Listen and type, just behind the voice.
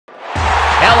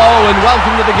Hello and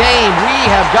welcome to the game. We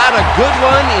have got a good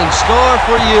one in store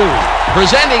for you.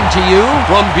 Presenting to you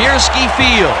from Bierski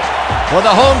Field. For the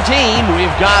home team,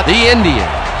 we've got the Indians.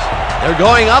 They're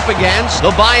going up against the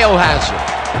Biohazard.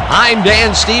 I'm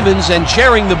Dan Stevens, and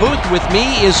sharing the booth with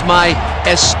me is my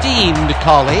esteemed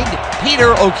colleague,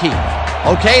 Peter O'Keefe.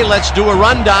 Okay, let's do a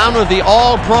rundown of the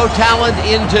all-pro talent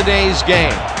in today's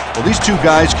game. Well, these two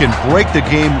guys can break the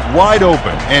game wide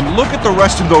open. And look at the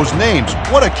rest of those names.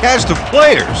 What a cast of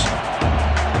players.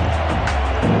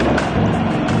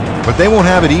 But they won't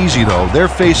have it easy, though. They're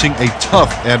facing a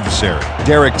tough adversary.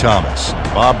 Derek Thomas,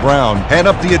 Bob Brown head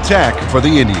up the attack for the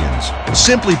Indians.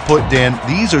 Simply put, Dan,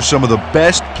 these are some of the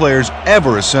best players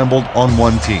ever assembled on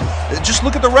one team. Just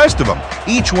look at the rest of them.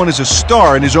 Each one is a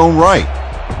star in his own right.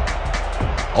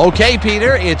 Okay,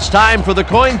 Peter, it's time for the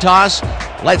coin toss.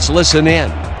 Let's listen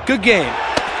in. Good game.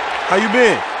 How you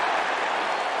been?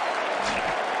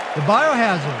 The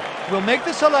Biohazard will make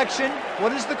the selection.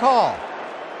 What is the call?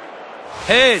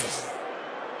 Heads.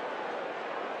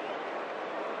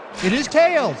 It is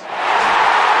tails.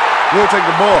 We'll take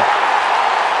the ball.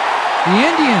 The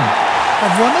Indians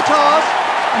have won the toss.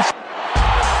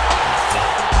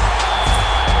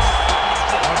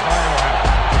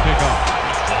 To pick up.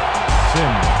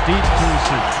 Sims deep to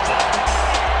receive.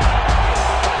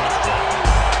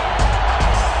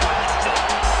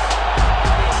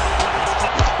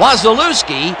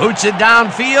 Wazalewski boots it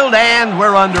downfield, and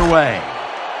we're underway.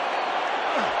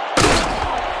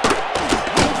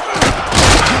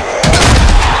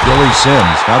 Billy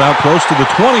Sims got out close to the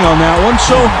 20 on that one,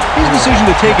 so his decision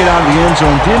to take it out of the end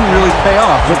zone didn't really pay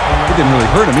off, but it didn't really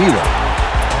hurt him either.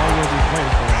 Ball will be played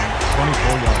for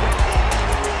 24 yards.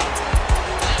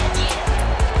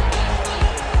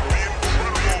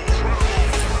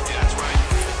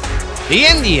 The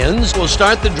Indians will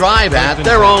start the drive at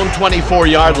their own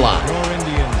 24-yard line. Your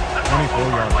Indians, 24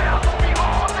 yards.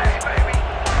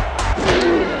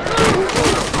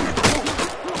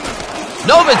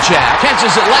 Novacek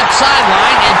catches it left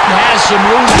sideline and has some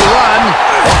room to run.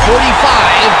 The 45,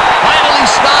 finally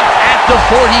stopped at the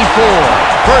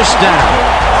 44. First down.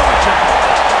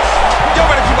 Y'all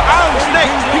better keep an eye on the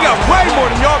snake. He got way more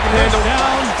than y'all can handle.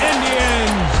 Down, Indians.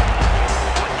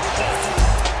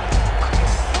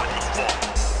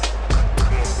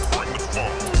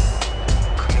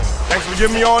 Thanks for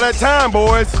giving me all that time,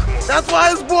 boys. That's why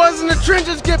his boys in the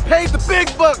trenches get paid the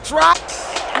big bucks, right?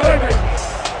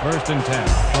 First and 10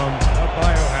 from the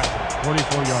Biohazard,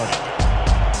 44 yards.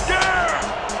 Yeah!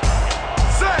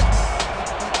 Set!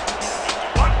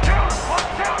 One counter,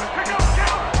 pick up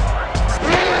counter.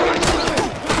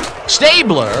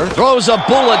 Stabler throws a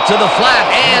bullet to the flat,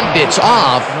 and it's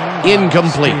off.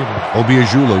 Incomplete.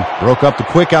 Obiajulu broke up the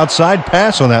quick outside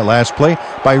pass on that last play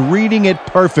by reading it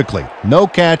perfectly. No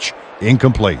catch,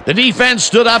 incomplete. The defense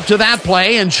stood up to that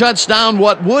play and shuts down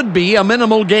what would be a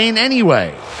minimal gain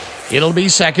anyway. It'll be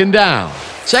second down.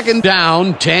 Second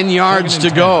down, 10 yards to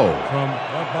go. From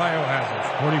the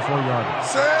Biohazard, 44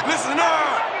 yards. Set, listen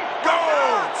up! Go!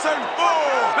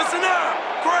 74! Listen up!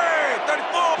 Great!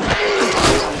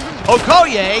 34!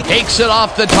 Okoye takes it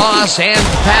off the toss and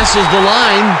passes the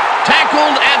line.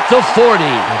 Tackled at the 40.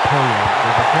 Okoye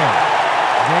with the play.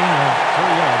 Gain of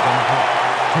 3 yards on the play.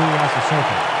 2 yards to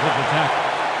circle with the tackle.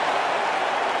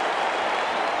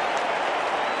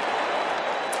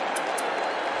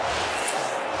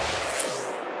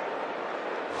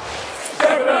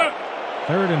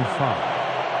 Third and 5.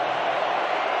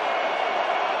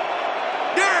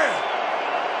 Yeah!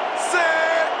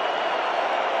 Set!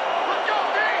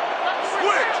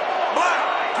 Switch! Black!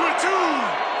 22!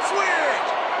 Switch!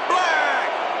 Black!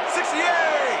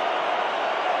 68!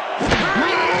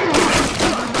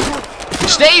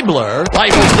 Stabler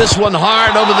rifles this one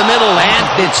hard over the middle,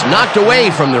 and it's knocked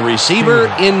away from the receiver.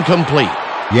 Incomplete.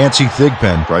 Yancey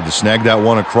Thigpen tried to snag that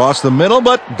one across the middle,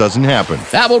 but doesn't happen.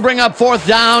 That will bring up fourth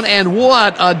down, and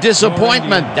what a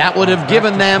disappointment. That would have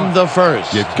given them the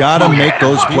first. You gotta make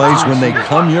those plays when they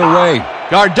come your way.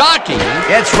 Gardocki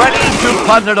gets ready to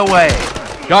punt it away.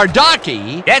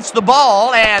 Gardocki gets the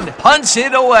ball and punts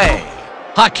it away.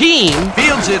 Hakeem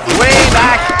fields it way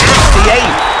back at the 8.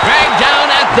 Dragged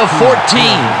down at the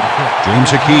 14.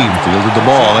 James Hakeem fielded the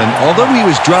ball, and although he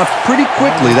was dropped pretty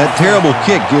quickly, that terrible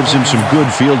kick gives him some good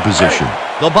field position.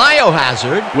 The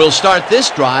Biohazard will start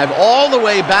this drive all the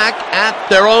way back at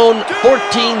their own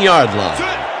 14-yard line.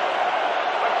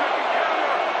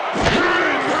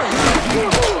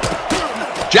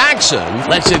 Jackson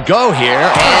lets it go here,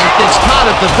 and it's caught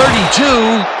at the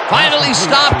 32. Finally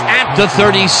stopped at the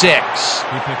 36. He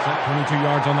picks up 22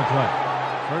 yards on the play.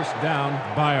 First down,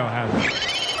 Biohazard.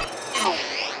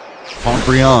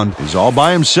 Pomprion is all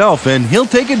by himself, and he'll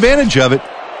take advantage of it.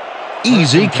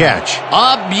 Easy catch.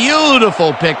 A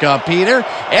beautiful pickup, Peter.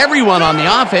 Everyone on the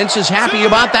offense is happy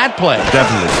about that play.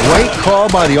 Definitely. Great call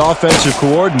by the offensive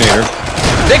coordinator.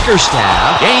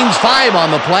 Bickerstaff gains 5 on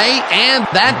the play, and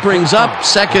that brings up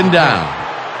second down.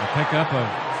 A pickup of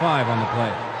 5 on the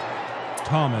play.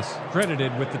 Thomas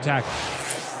credited with the tackle.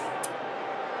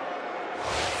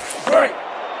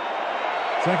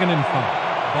 Second and 5.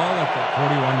 Ball at the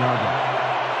 41-yard line.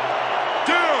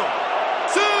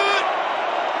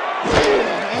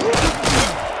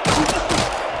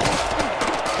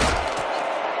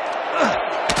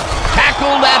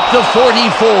 Tackled at the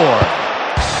 44.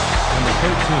 Number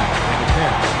 13 with the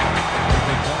catch. He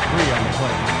picks up 3 on the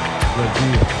play.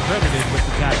 Brazil credited with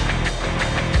the tackle.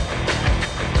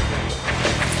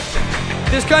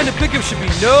 This kind of pickup should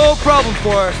be no problem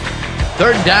for us.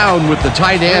 Third down with the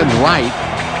tight end right.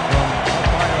 From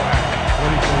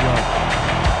 44 yards.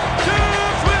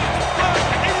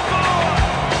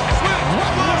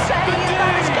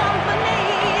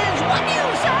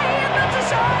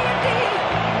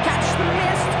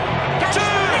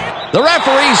 The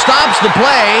referee stops the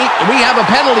play. We have a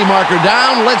penalty marker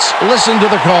down. Let's listen to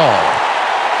the call.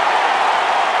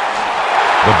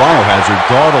 The Biohazard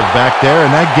dawdled back there,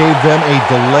 and that gave them a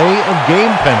delay of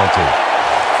game penalty.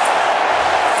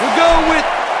 We'll go with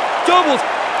doubles.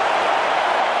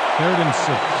 Third and 6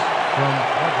 from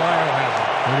the Biohazard.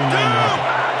 39 yards.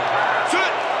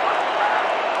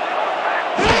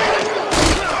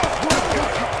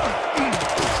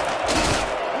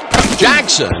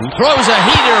 Jackson throws a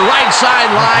heater right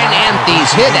sideline, and he's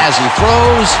hit as he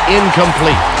throws,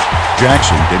 incomplete.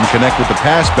 Jackson didn't connect with the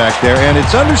pass back there, and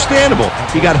it's understandable.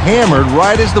 He got hammered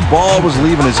right as the ball was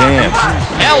leaving his hands.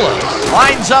 Ellis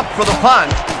lines up for the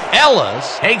punt.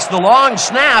 Ellis takes the long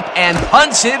snap and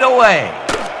punts it away.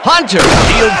 Hunter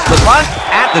fields the punt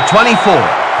at the 24.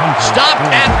 Stopped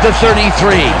at the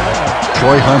 33.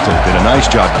 Troy Hunter did a nice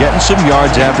job getting some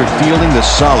yards after fielding the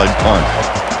solid punt.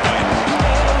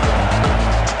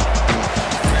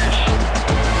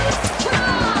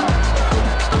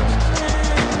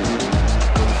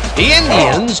 The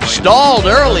Indians stalled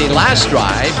early last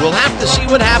drive. We'll have to see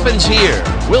what happens here.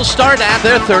 We'll start at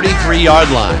their 33-yard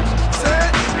line.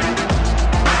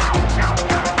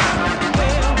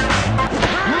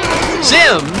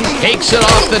 Sims takes it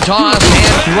off the toss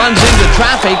and runs into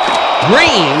traffic.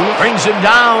 Green brings him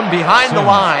down behind the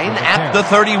line at the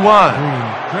 31. Green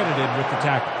credited with the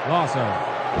tackle. Loss of.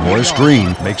 Morris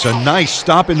Green makes a nice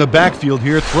stop in the backfield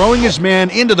here, throwing his man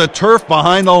into the turf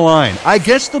behind the line. I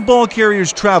guess the ball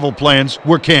carrier's travel plans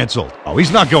were canceled. Oh,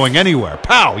 he's not going anywhere.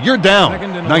 Pow, you're down.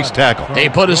 Nice tackle. They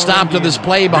put a stop to this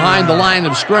play behind the line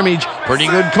of scrimmage. Pretty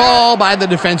good call by the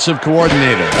defensive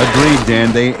coordinator. Agreed,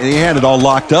 Dan. They had it all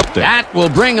locked up there. That will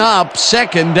bring up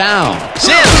second down.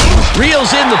 Sims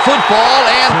reels in the football,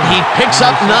 and he picks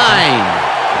up 9.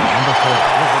 Number 4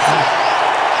 with the tackle.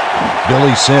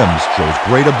 Billy Sims shows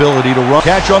great ability to run.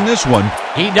 Catch on this one.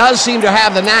 He does seem to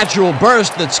have the natural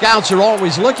burst that scouts are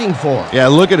always looking for. Yeah,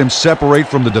 look at him separate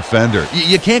from the defender.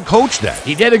 You can't coach that.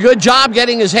 He did a good job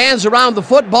getting his hands around the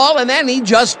football, and then he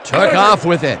just took off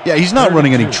with it. Yeah, he's not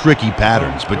running any tricky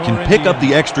patterns, but can pick up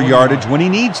the extra yardage when he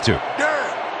needs to.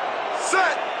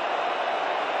 Set.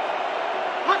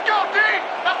 Let's go, D.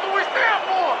 That's what we stand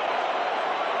for.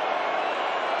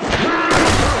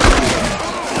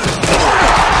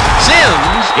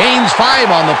 Sims gains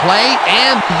 5 on the play,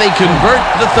 and they convert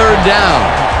the third down.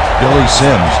 Billy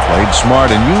Sims played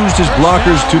smart and used his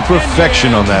blockers to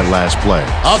perfection on that last play.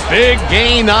 A big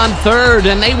gain on third,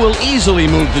 and they will easily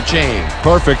move the chain.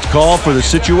 Perfect call for the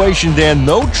situation, Dan.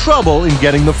 No trouble in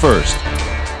getting the first.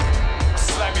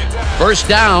 First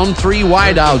down, 3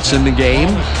 wideouts in the game.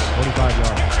 45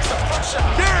 yards.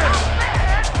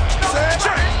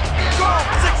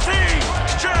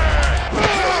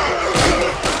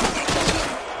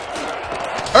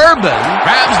 Urban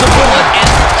grabs the bullet and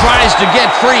tries to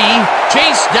get free.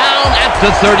 Chased down at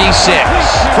the 36.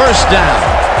 First down.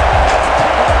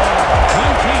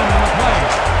 19 on the play.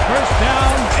 First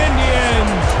down,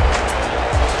 Indians.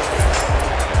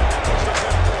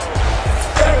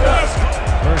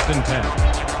 First and 10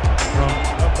 from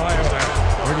the Biohazard.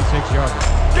 36 yards.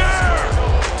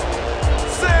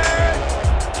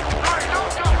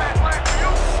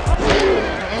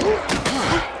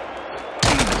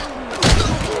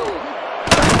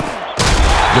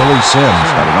 Billy Sims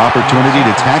had an opportunity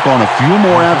to tack on a few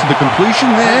more after the completion,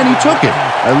 and he took it.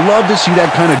 I love to see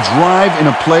that kind of drive in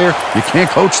a player. You can't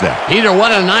coach that. Peter,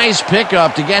 what a nice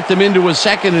pickup to get them into a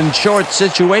second and short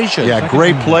situation. Yeah,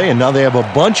 great play, and now they have a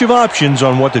bunch of options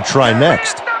on what to try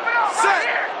next.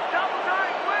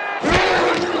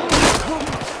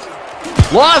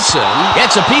 Lawson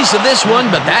gets a piece of this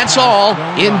one, but that's all.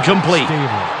 Incomplete.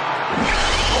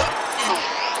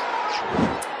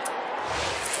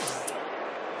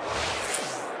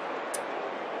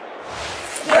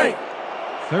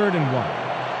 Third and 1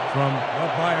 from the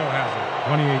Biohazard,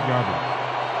 28-yard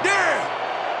line. Yeah!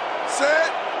 Set!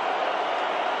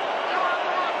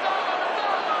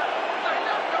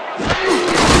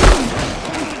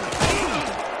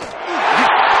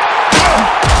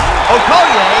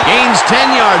 Okoye gains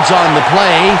 10 yards on the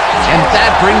play, and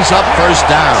that brings up first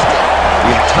down.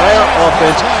 The entire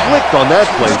offense clicked on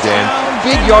that play, Dan.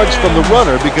 Big yards from the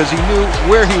runner because he knew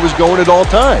where he was going at all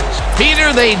times.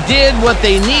 Peter, they did what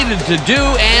they needed to do,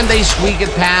 and they squeak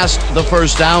it past the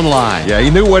first down line. Yeah,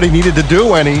 he knew what he needed to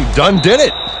do, and he done did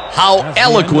it. How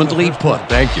eloquently put.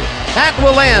 Thank you. That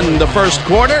will end the first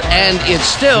quarter, and it's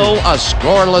still a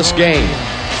scoreless game.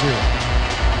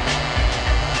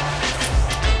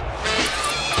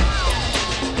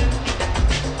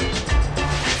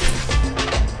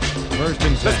 First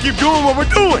and 10. Let's keep doing what we're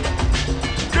doing.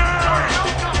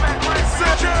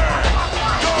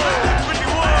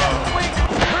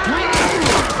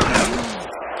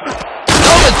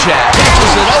 Novacek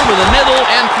pitches it over the middle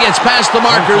and gets past the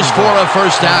markers for a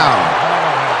first down.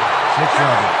 6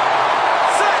 yards.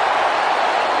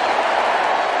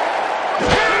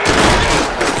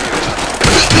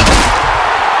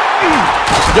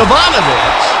 Jovanovic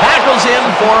tackles him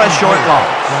for a short loss.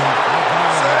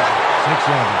 6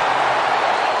 yards.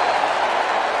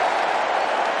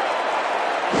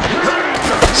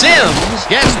 Sims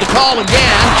gets the call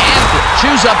again and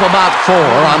chews up about 4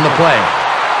 on the play.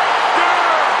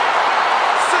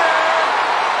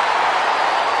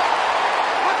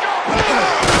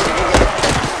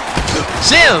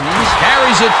 Sims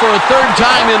carries it for a third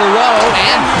time in a row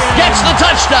and gets the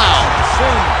touchdown.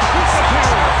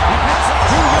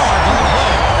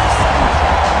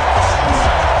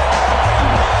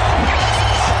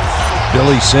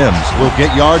 Billy Sims will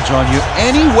get yards on you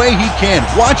any way he can.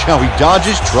 Watch how he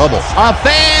dodges trouble. A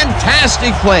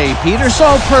fantastic play, Peter.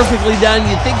 So perfectly done,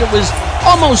 you'd think it was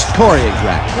almost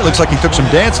choreographed. It looks like he took some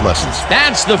dance lessons.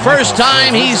 That's the first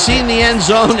time he's seen the end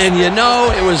zone, and you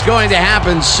know it was going to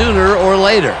happen sooner or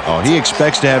later. Oh, he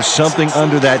expects to have something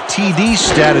under that TD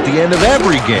stat at the end of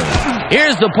every game.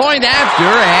 Here's the point after,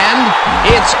 and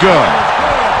it's good.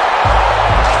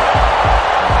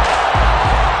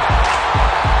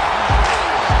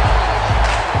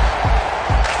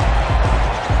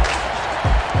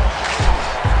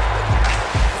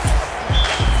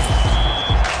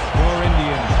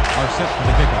 Set for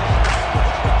the kickoff.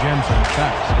 Jensen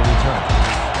back for the return.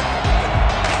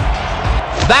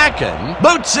 Backen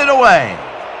boots it away.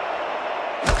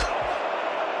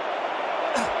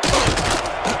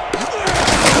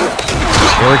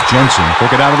 Eric Jensen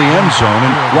took it out of the end zone,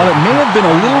 and while it may have been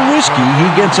a little risky, he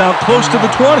gets out close to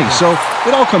the 20, so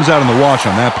it all comes out in the wash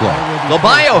on that play. The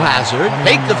Biohazard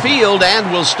take the field and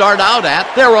will start out at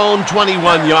their own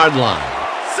 21-yard line.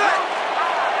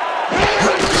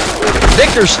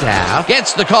 Bickerstaff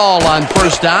gets the call on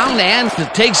first down and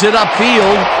takes it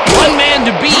upfield. One man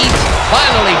to beat.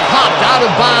 Finally popped out of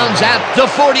bounds at the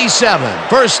 47.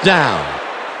 First down.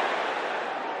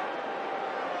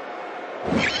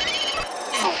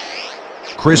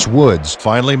 Chris Woods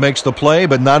finally makes the play,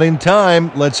 but not in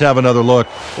time. Let's have another look.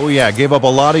 Oh, yeah, gave up a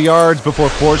lot of yards before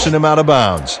forcing him out of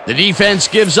bounds. The defense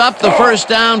gives up the first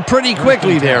down pretty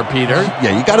quickly there, Peter.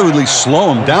 Yeah, you got to at least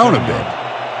slow him down a bit.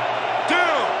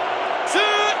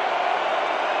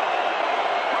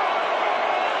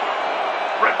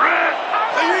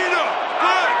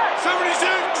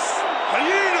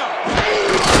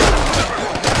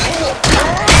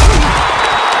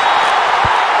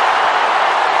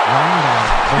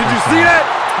 Did you see that?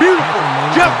 Beautiful.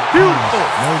 Just beautiful.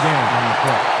 No gain on the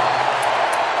play.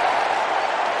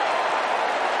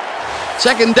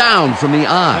 Second down from the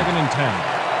I. Second and 10.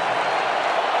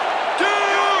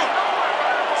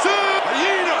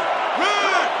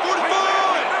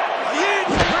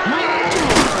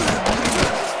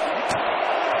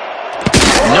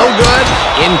 No good.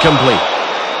 Incomplete.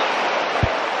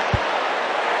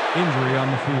 Injury on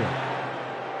the field.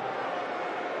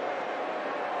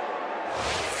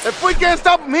 If we can't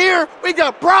stop him here, we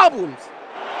got problems.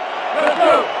 Let's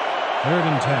go. Third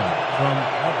and 10 from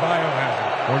the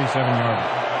Biohazard, 47-yard.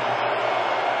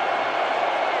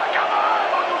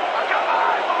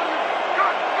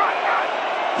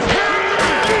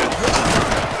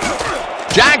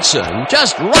 Jackson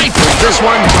just rifles this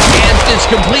one, and it's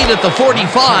complete at the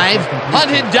 45,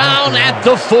 hunted down at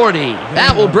the 40.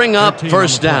 That will bring up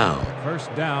first down.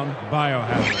 First down,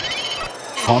 Biohazard.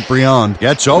 Pontbriand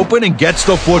gets open and gets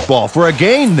the football for a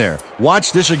gain there.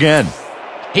 Watch this again.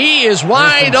 He is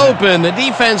wide open. The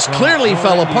defense clearly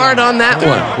fell apart on that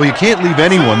one. Well, you can't leave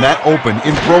anyone that open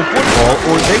in pro football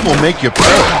or they will make you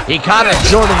pay. He caught it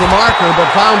short of the marker, but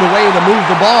found a way to move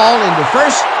the ball into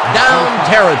first down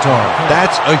territory.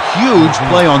 That's a huge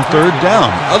play on third down.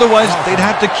 Otherwise, they'd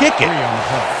have to kick it.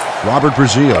 Robert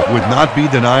Brazil would not be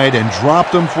denied and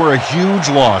dropped them for a huge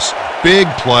loss. Big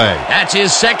play. That's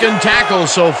his second tackle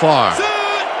so far.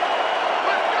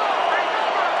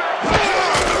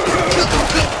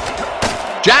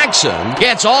 Jackson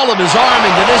gets all of his arm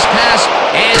into this pass,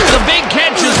 and the big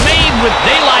catch is made with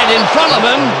daylight in front of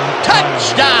him.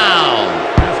 Touchdown!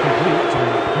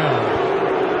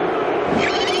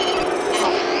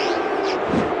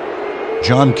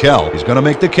 John Kell is going to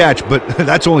make the catch, but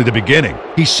that's only the beginning.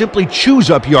 He simply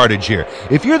chews up yardage here.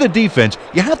 If you're the defense,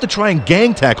 you have to try and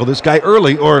gang tackle this guy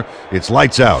early or it's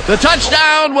lights out. The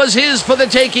touchdown was his for the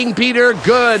taking, Peter.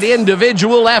 Good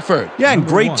individual effort. Yeah, and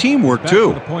great teamwork,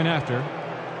 too. The point after.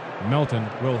 Melton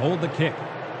will hold the kick.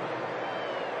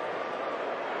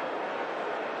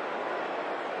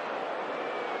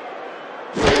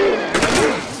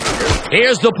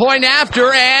 Here's the point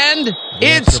after, and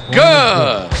it's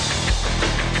good.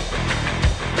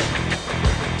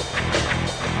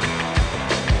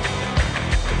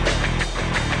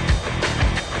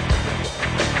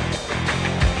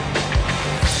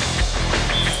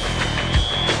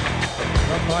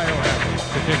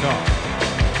 To kick off.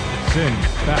 Sims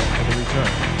back for the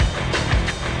return.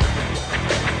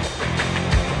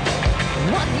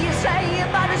 What do you say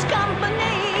about his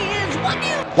company? Is what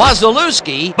you...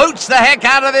 Wazalewski boots the heck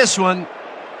out of this one.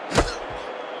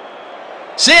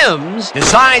 Sims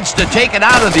decides to take it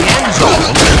out of the end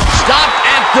zone. Stopped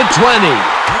at the 20.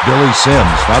 Billy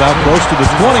Sims got out close to the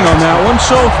 20 on that one,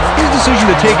 so his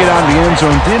decision to take it out of the end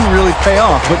zone didn't really pay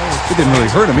off, but it didn't really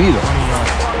hurt him either.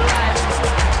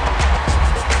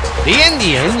 The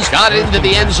Indians got into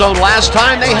the end zone last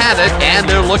time they had it, and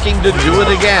they're looking to do it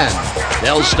again.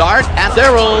 They'll start at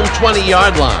their own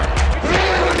 20-yard line.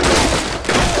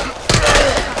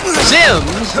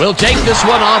 Sims will take this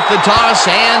one off the toss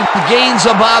and gains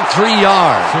about 3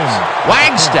 yards.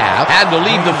 Wagstaff had to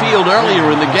leave the field earlier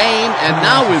in the game, and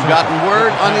now we've gotten word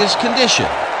on his condition.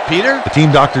 Peter? The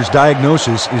team doctor's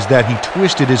diagnosis is that he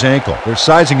twisted his ankle. They're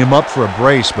sizing him up for a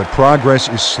brace, but progress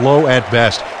is slow at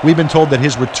best. We've been told that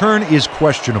his return is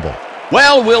questionable.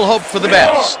 Well, we'll hope for the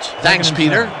best. Thanks,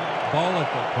 Peter. Ball at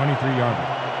the 23-yard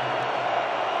line.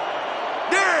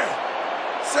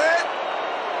 Set.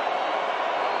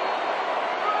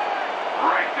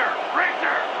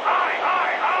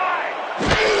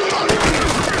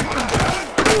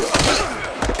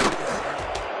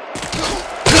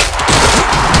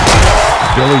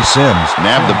 Billy Sims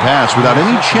nabbed the pass without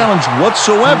any challenge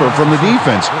whatsoever from the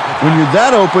defense. When you're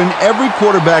that open, every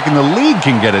quarterback in the league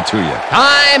can get it to you.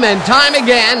 Time and time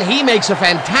again, he makes a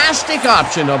fantastic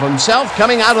option of himself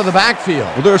coming out of the backfield.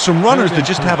 Well, there are some runners that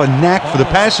just have a knack for the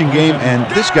passing game, and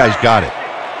this guy's got it.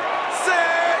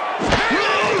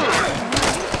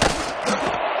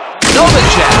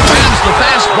 Novacek grabs the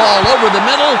fastball over the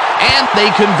middle, and they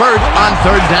convert on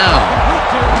third down.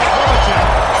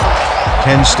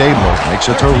 Ken Stabler makes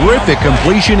a terrific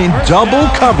completion in double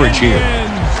coverage here.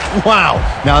 Wow,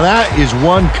 now that is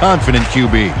one confident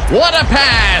QB. What a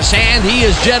pass, and he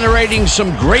is generating some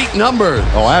great numbers.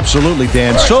 Oh, absolutely,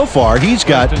 Dan. So far, he's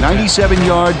got 97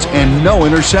 yards and no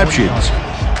interceptions.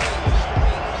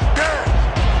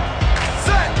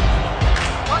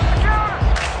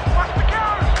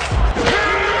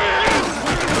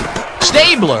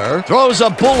 Stabler throws a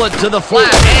bullet to the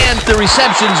flat, and the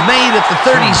reception's made at the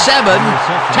 37,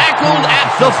 tackled at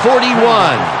the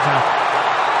 41.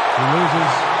 He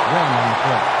loses one on the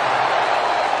play.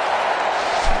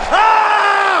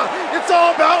 It's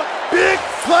all about big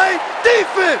play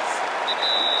defense.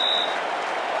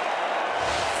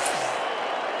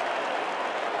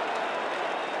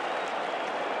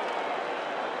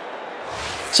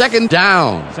 Second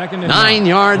down. 9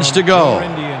 yards to go.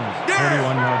 Indians,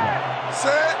 41-yard line.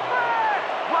 Set.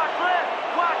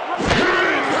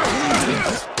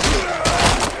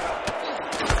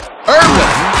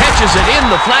 Irvin catches it in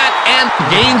the flat and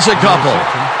gains a couple.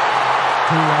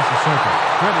 Circle,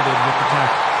 credited with the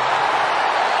tackle.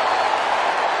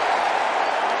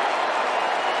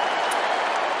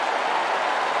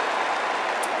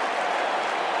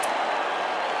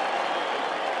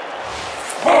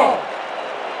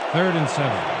 Third and 7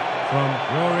 from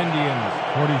your Indians,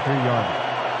 43-yard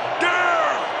line.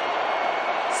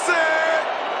 Set.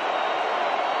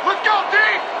 Let's go, D.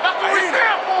 That's what we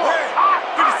stand for.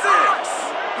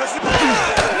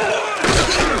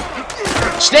 56.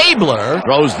 Stabler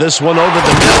throws this one over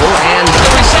the middle, and the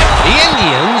reception. The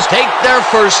Indians take their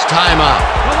first time out.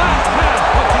 The last pass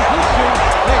was completion.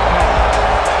 Big pass.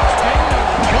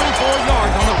 24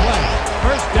 yards on the play.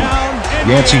 First down.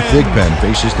 Yancey Thigpen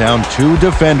faces down 2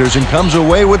 defenders and comes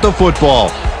away with the football.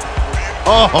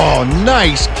 Oh,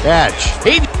 nice catch.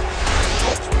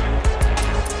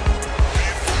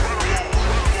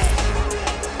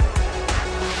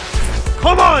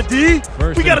 Come on, D.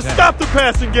 We got to 10. stop the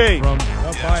passing game. From the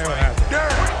Biohazard.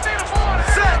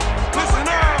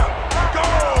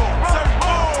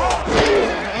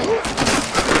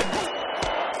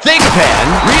 Thigpen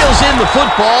reels in the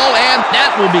football, and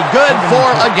that will be good for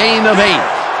a gain of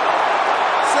 8.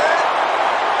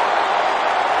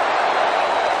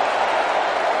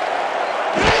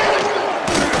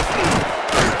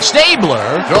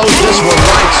 Stabler throws this one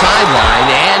right sideline,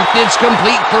 and it's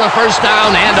complete for a first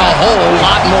down and a whole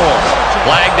lot more.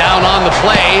 Flag down on the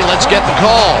play. Let's get the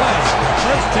call.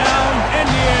 First down,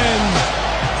 Indians.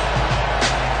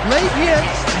 Late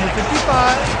hits, number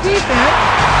 55, defense.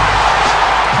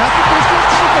 Half the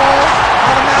distance to the ball,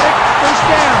 automatic first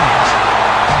down.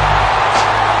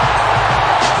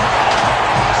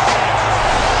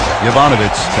 Jovanovic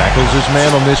tackles his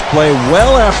man on this play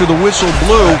well after the whistle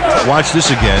blew. Watch this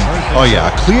again. Oh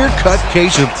yeah, a clear-cut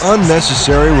case of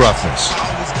unnecessary roughness.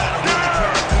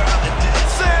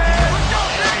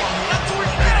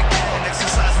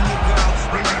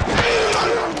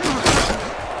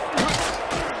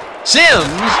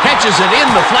 Sims catches it in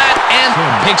the flat and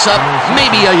picks up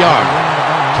maybe a yard.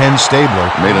 Ken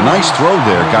Stabler made a nice throw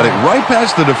there, got it right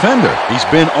past the defender. He's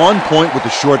been on point with the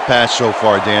short pass so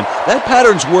far, Dan. That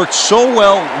pattern's worked so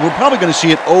well, we're probably going to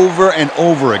see it over and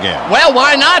over again. Well,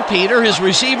 why not, Peter? His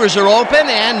receivers are open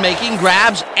and making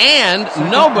grabs, and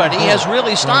nobody has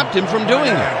really stopped him from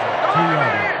doing it. 2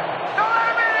 yards.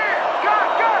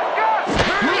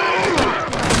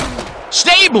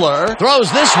 Stabler throws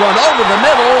this one over the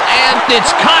middle, and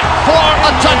it's caught for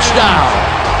a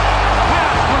touchdown.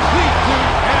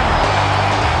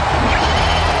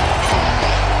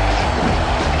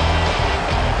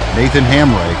 Nathan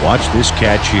Hamray, watch this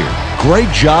catch here. Great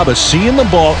job of seeing the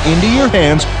ball into your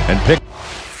hands and picking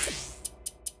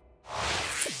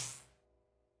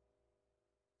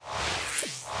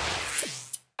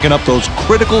up those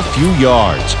critical few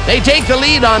yards. They take the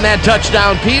lead on that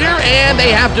touchdown, Peter, and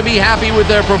they have to be happy with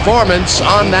their performance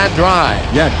on that drive.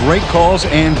 Yeah, great calls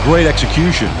and great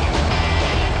execution.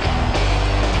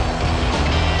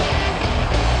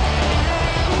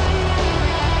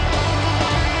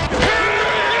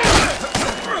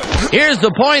 Here's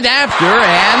the point after,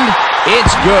 and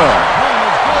it's good.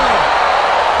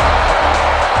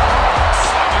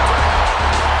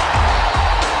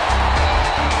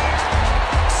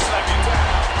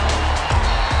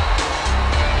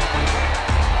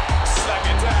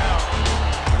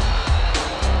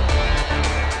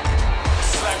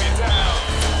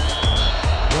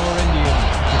 Your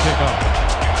Indians to kick off.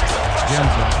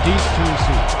 Jensen, deep to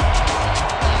receive.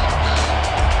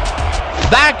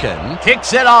 Bakken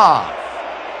kicks it off.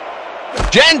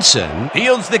 Jensen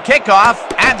fields the kickoff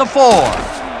at the 4.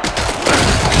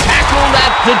 Tackled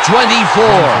at the 24.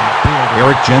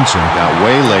 Eric Jensen got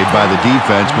waylaid by the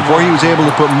defense before he was able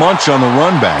to put Munch on the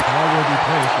run back. Ball will be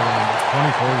placed around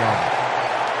 24 yards.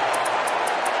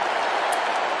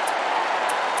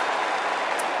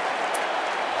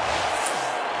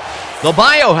 The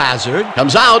Biohazard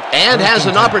comes out and has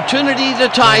an opportunity to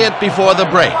tie it before the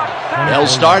break. They'll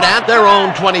start at their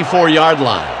own 24-yard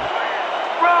line.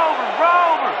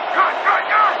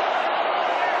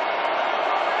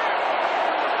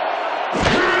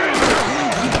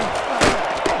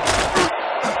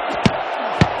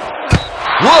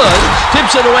 Woods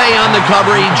tips it away on the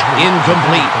coverage,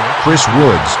 incomplete. Chris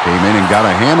Woods came in and got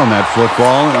a hand on that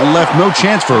football and left no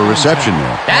chance for a reception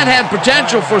there. That had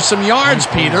potential for some yards,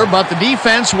 Peter, but the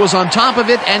defense was on top of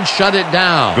it and shut it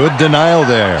down. Good denial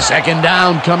there. Second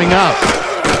down coming up.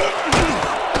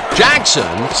 Jackson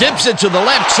tips it to the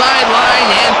left sideline,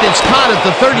 and it's caught at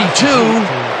the 32.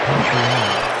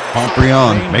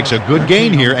 Pomprion makes a good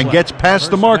gain here and gets past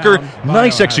the marker.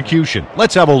 Nice execution.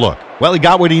 Let's have a look. Well, he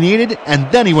got what he needed, and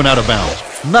then he went out of bounds.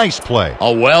 Nice play.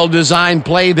 A well-designed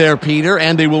play there, Peter,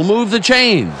 and they will move the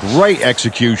chains. Great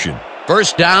execution.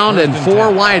 First down and 4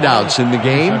 wideouts in the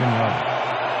game.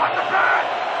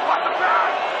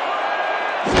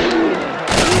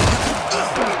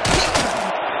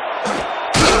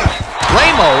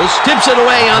 Ramos tips it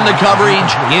away on the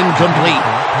coverage, incomplete.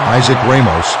 Isaac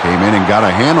Ramos came in and got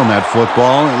a hand on that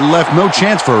football and left no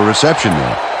chance for a reception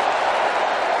there.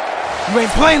 You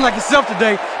ain't playing like yourself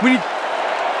today. We need...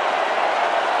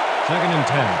 Second and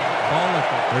 10. Ball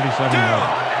 37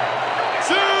 yards.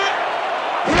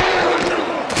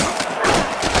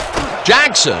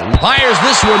 Jackson fires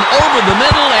this one over the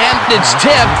middle, and it's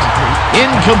tipped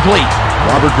incomplete.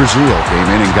 Robert Brazil came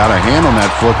in and got a hand on that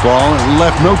football and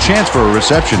left no chance for a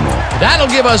reception there. That'll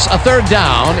give us a third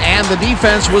down, and the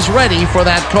defense was ready for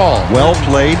that call. Well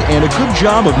played and a good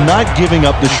job of not giving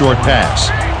up the short pass.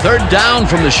 Third down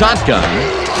from the shotgun.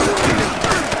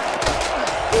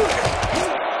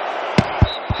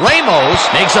 Ramos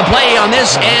makes a play on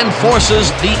this and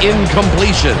forces the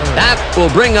incompletion. That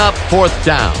will bring up fourth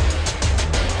down.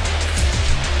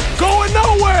 Going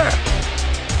nowhere!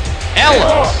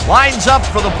 Ellis lines up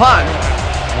for the punt.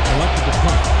 Collected the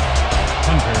punt.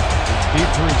 Hunter is deep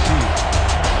to receive.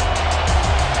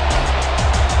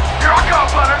 Here I go,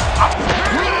 brother!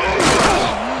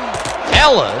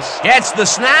 Ellis gets the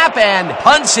snap and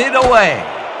punts it away.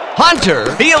 Hunter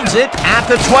fields it at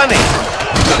the 20.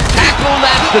 Tackled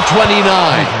at the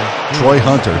 29. Troy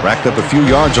Hunter racked up a few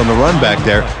yards on the run back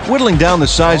there, whittling down the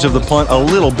size of the punt a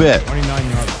little bit. 29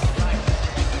 yards.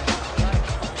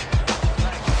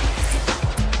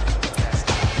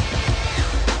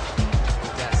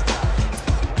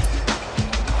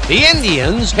 The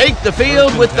Indians take the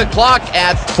field with the clock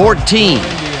at 14.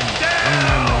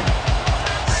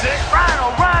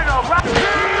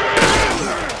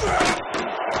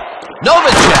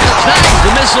 Novacek tags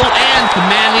the missile and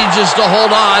manages to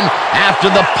hold on after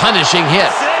the punishing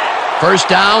hit. First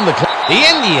down, the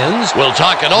Indians will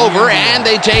talk it over, and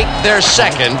they take their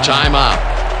second timeout.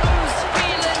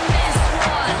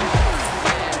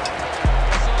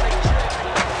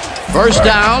 First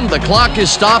down, the clock is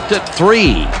stopped at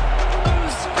 3.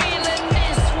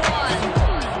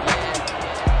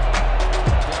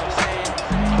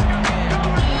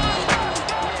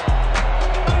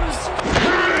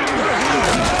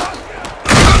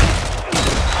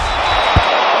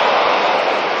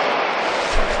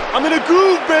 I'm in a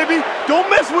groove, baby. Don't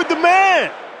mess with the man.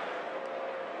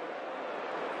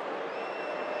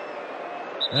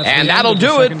 And that'll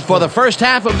do it for the first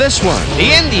half of this one.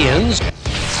 The Indians.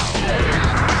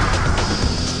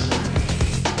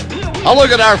 I'll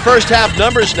look at our first half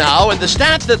numbers now, and the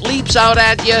stat that leaps out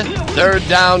at you, third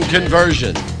down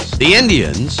conversions. The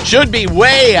Indians should be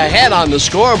way ahead on the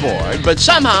scoreboard, but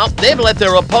somehow they've let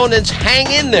their opponents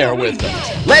hang in there with them.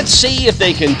 Let's see if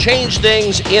they can change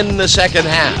things in the second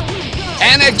half.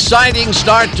 An exciting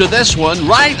start to this one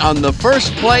right on the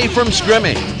first play from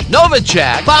scrimmage.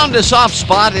 Novacek found a soft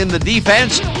spot in the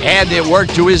defense, and it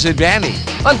worked to his advantage.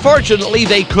 Unfortunately,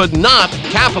 they could not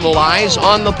capitalize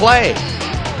on the play.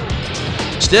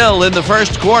 Still in the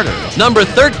first quarter, number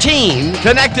 13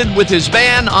 connected with his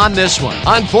man on this one.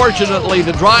 Unfortunately,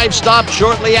 the drive stopped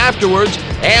shortly afterwards,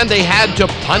 and they had to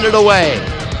punt it away.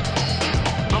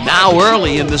 Now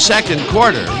early in the second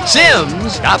quarter,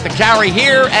 Sims got the carry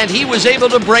here, and he was able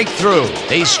to break through.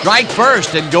 They strike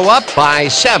first and go up by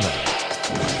 7.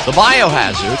 The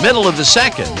Biohazard, middle of the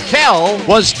second, Kell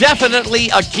was definitely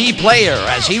a key player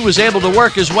as he was able to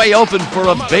work his way open for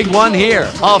a big one here.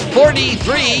 A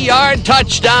 43-yard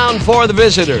touchdown for the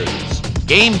visitors.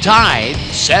 Game tied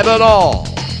 7-all.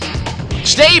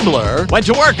 Stabler went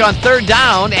to work on third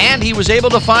down, and he was able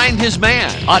to find his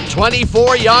man. A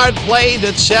 24-yard play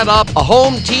that set up a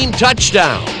home team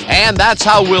touchdown. And that's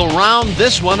how we'll round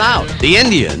this one out. The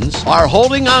Indians are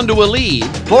holding on to a lead,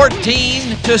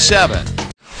 14-7.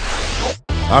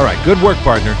 All right, good work,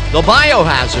 partner. The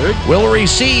Biohazard will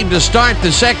receive to start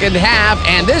the second half,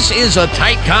 and this is a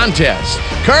tight contest.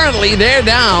 Currently, they're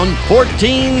down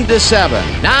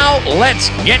 14-7. Now, let's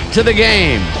get to the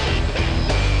game.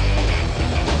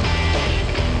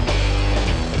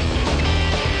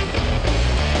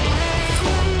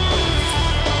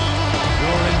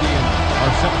 Your Indians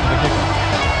are set for the kickoff.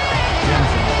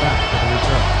 Jensen back for the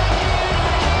return.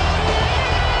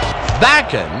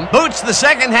 Bakken boots the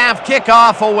second half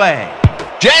kickoff away.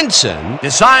 Jensen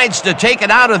decides to take it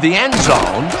out of the end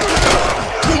zone.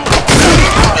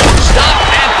 Stop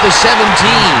at the 17.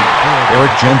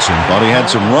 Eric Jensen thought he had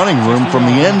some running room from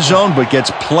the end zone, but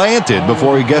gets planted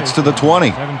before he gets to the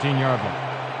 20. 17-yard line.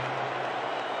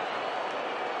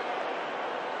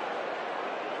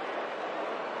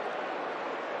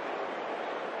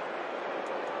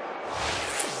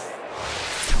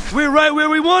 We're right where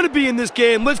we want to be in this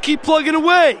game. Let's keep plugging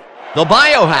away. The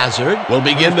Biohazard will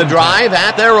begin the drive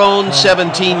at their own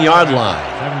 17-yard line.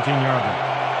 17-yard line.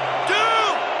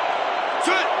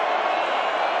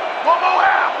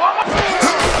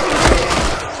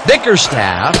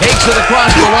 Bickerstaff takes it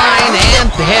across the line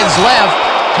and heads left.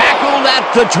 Tackled tackled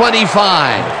at the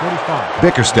 25. 45.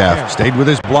 Bickerstaff stayed with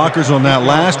his blockers on that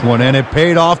last one, and it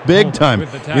paid off big time.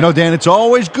 You know, Dan, it's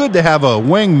always good to have a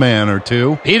wingman or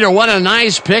two. Peter, what a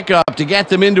nice pickup to get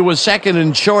them into a second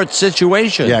and short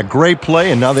situation. Yeah, great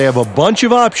play, and now they have a bunch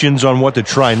of options on what to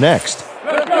try next.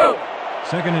 Let's go.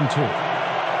 2nd and 2.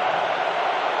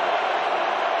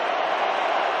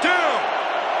 Down.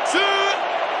 Set.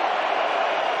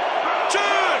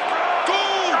 Check.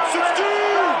 Goal. 16.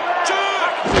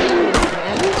 Check.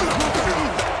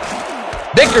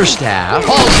 Bickerstaff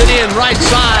hauls it in right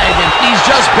side, and he's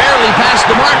just barely past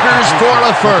the markers for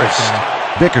a first.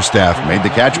 Bickerstaff made the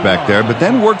catch back there, but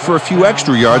then worked for a few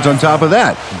extra yards on top of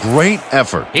that. Great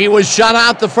effort. He was shut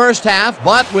out the first half,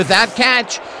 but with that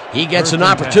catch, he gets an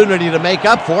opportunity to make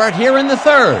up for it here in the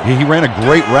third. He ran a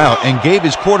great route and gave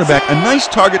his quarterback a nice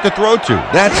target to throw to.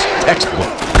 That's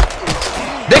textbook.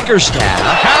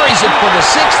 Bickerstaff carries it for the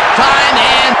 6th time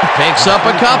and picks up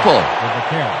a couple. With the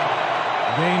carry.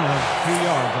 Gain of 2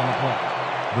 yards on the play.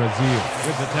 Brazil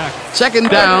with the tackle. 2nd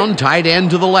down, tight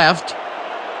end to the left.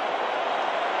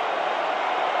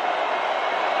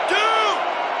 Down.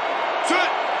 Set.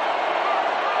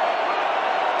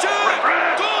 Check.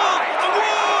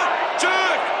 Goal.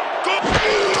 Check. Goal.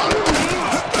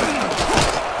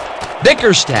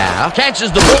 Bickerstaff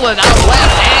catches the bullet out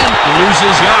left and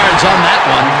loses yards on that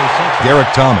one.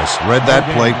 Derek Thomas read that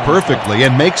play perfectly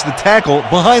and makes the tackle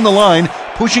behind the line,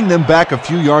 pushing them back a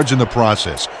few yards in the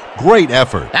process. Great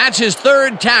effort. That's his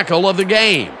 3rd tackle of the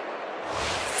game.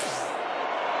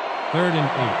 3rd and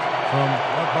 8 from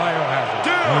the Biohazard.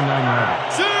 Down. 29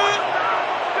 yards. Set.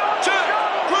 Check.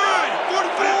 Right.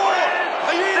 44.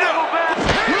 Hyena.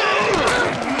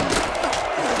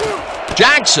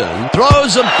 Jackson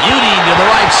throws a beauty to the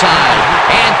right side,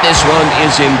 and this one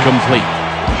is incomplete.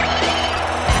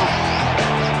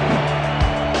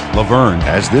 Laverne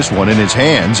has this one in his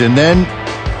hands and then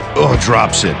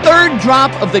drops it. 3rd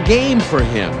drop of the game for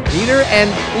him, Peter. And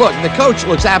look, the coach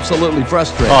looks absolutely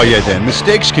frustrated. Oh, yeah, Dan.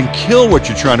 Mistakes can kill what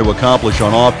you're trying to accomplish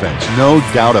on offense. No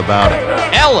doubt about it.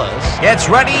 Ellis gets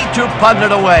ready to punt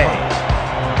it away.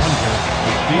 Hunter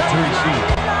deep to receive.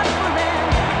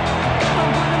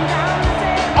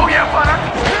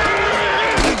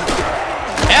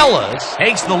 Ellis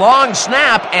takes the long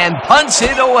snap and punts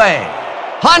it away.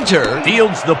 Hunter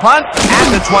fields the punt at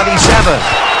the 27.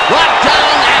 Brought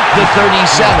down at the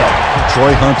 37.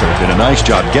 Troy Hunter did a nice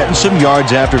job getting some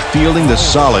yards after fielding the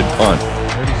solid punt.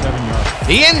 37 yards.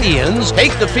 The Indians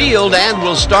take the field and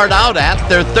will start out at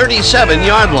their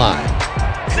 37-yard line.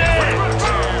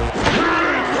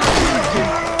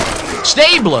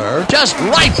 Stabler just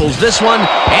rifles this one,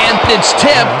 and it's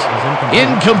tipped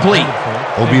incomplete.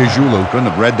 Obiajulu couldn't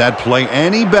have read that play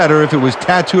any better if it was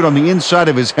tattooed on the inside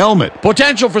of his helmet.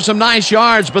 Potential for some nice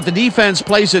yards, but the defense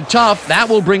plays it tough. That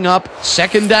will bring up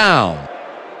 2nd down.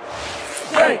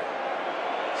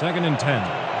 2nd and 10.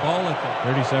 Ball at the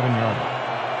 37-yard line.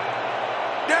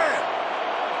 Down.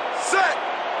 Set.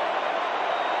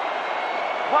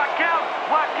 Watch out.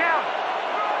 Watch out.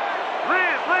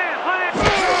 Live.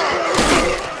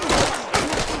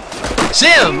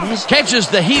 Sims catches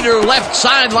the heater left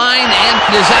sideline and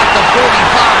is at the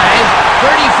 45,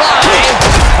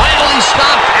 35, finally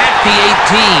stopped at the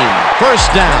 18. 1st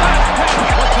down.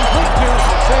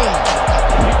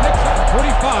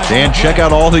 Dan, check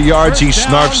out all the yards he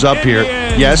snarfs up here.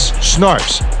 Yes,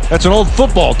 snarfs. That's an old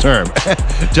football term.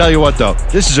 Tell you what, though,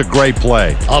 this is a great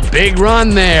play. A big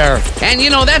run there. And, you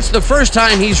know, that's the first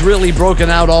time he's really broken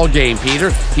out all game,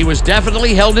 Peter. He was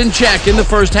definitely held in check in the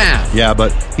first half. Yeah,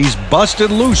 but he's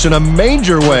busted loose in a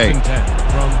major way. 10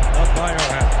 from the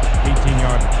Biohazard.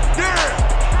 18-yard line. Down.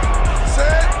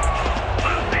 Set.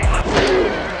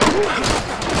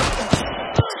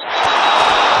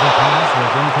 The pass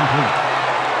was incomplete.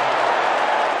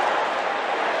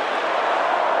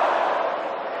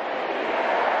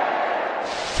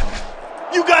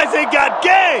 You guys ain't got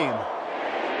game.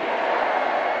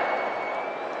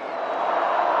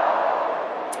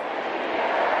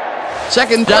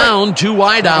 Second down, 2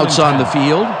 wideouts on the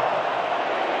field.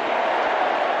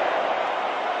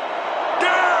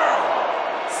 Down.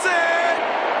 Set.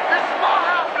 It's small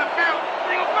out in the field.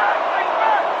 Bring it back.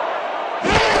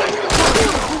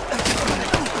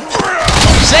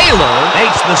 Sailor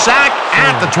makes the sack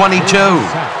at the 22.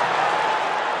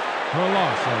 For a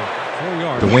loss of 4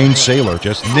 yards. Dwayne Saylor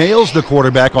just nails the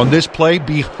quarterback on this play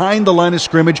behind the line of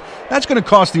scrimmage. That's going to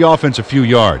cost the offense a few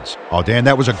yards. Oh, Dan,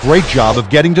 that was a great job of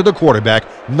getting to the quarterback.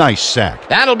 Nice sack.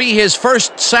 That'll be his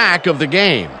 1st sack of the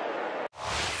game.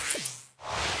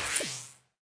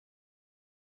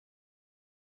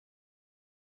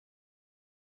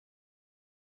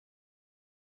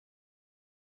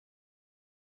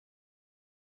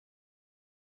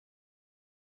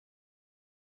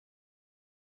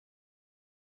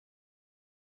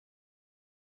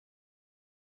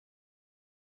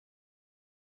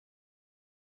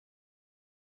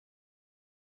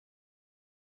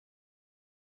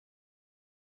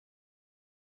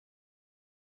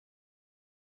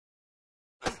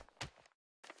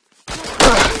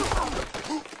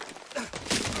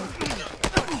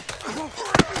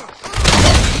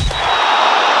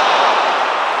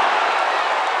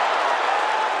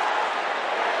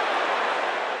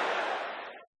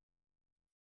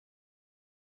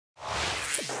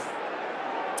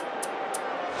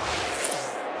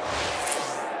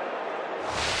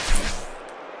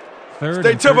 Third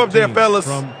Stay and tough up there, 13 fellas.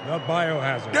 From the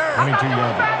Biohazard,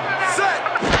 22-yard line. Set.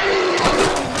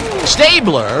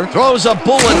 Stabler throws a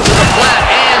bullet to the flat,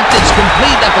 and it's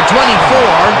complete at the 24.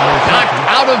 Knocked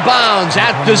out of bounds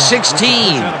at the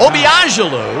 16.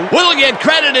 Obiajalu will get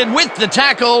credited with the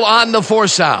tackle on the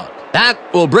force out. That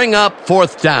will bring up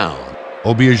fourth down.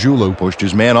 Obiajalu pushed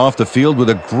his man off the field with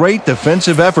a great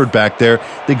defensive effort back there.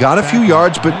 They got a few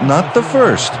yards, but not the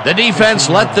first. The defense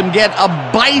let them get a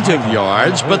bite of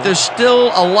yards, but there's still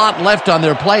a lot left on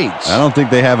their plates. I don't think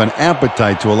they have an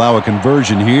appetite to allow a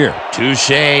conversion here.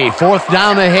 Touche, fourth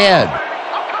down ahead.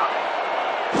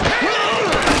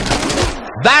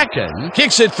 Bakken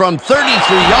kicks it from 33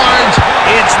 yards.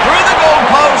 It's through the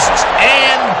goalposts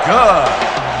and good.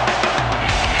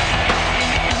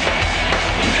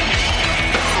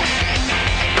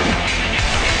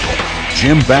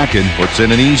 Jim Bakken puts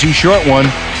in an easy short one.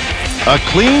 A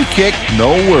clean kick, no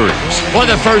worries. For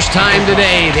the first time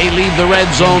today, they leave the red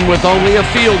zone with only a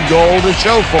field goal to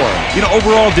show for it. You know,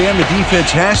 overall, Dan, the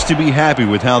defense has to be happy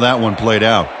with how that one played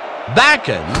out.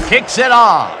 Bakken kicks it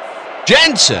off.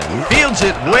 Jensen fields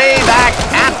it way back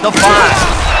at the 5.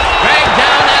 Dragged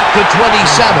down at the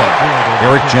 27.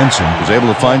 Eric Jensen was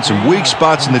able to find some weak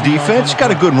spots in the defense.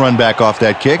 Got a good run back off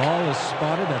that kick. Ball is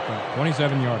spotted at the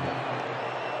 27-yard line.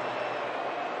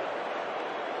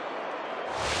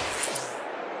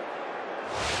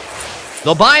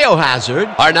 The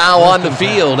Biohazard are now on the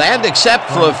field, and except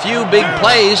for a few big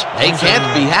plays, they can't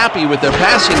be happy with their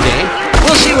passing game.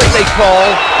 We'll see what they call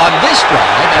on this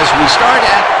drive as we start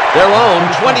at their own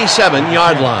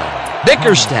 27-yard line.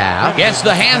 Bickerstaff gets the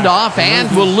handoff and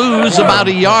will lose about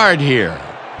a yard here.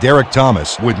 Derek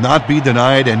Thomas would not be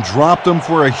denied and dropped them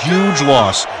for a huge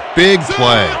loss. Big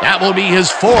play. That will be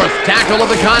his fourth tackle of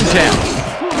the contest.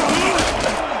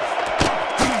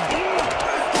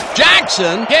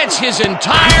 Jackson gets his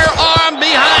entire arm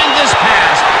behind this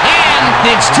pass, and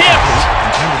it's tipped.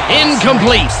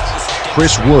 Incomplete.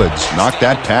 Chris Woods knocked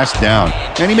that pass down,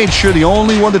 and he made sure the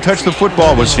only one to touch the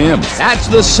football was him. That's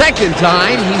the second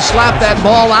time he slapped that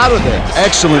ball out of there.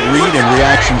 Excellent read and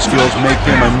reaction skills make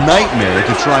him a nightmare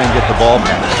to try and get the ball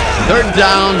back. Third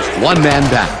down, one man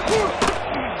back.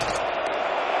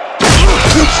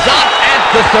 Stop at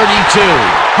the 32.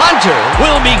 Hunter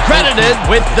will be credited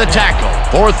with the tackle.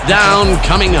 Fourth down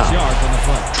coming up.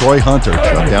 Troy Hunter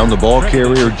shut down the ball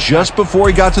carrier just before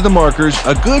he got to the markers.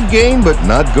 A good gain, but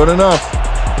not good enough.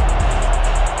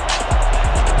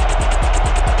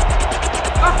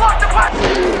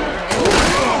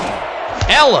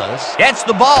 Ellis gets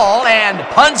the ball and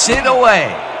punts it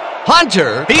away.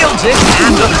 Hunter fields it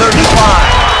at the 35.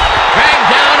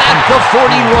 Dragged down at the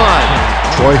 41.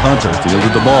 Troy Hunter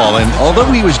fielded the ball, and although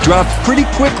he was dropped pretty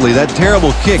quickly, that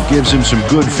terrible kick gives him some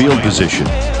good field position.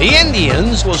 The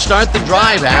Indians will start the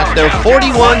drive at their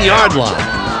 41-yard line.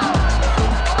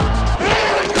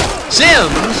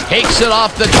 Sims takes it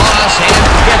off the toss and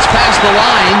gets past the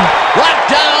line. Brought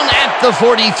down at the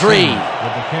 43.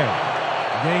 With the carry.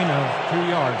 Gain of 2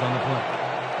 yards on the play.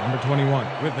 Number 21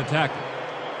 with the tackle.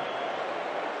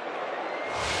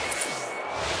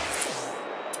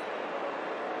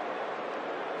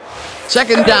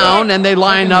 Second down, and they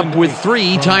line up with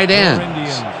 3 tight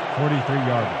ends.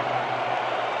 43-yard.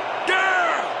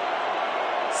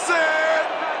 Set.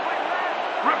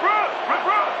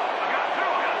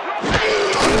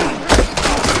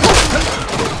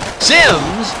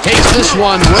 Sims takes this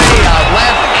one way out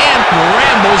left and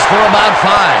rambles for about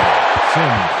 5.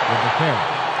 Sims with the carry.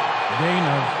 Gain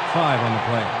of 5 on the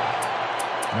play.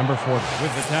 Number 40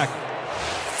 with the tackle.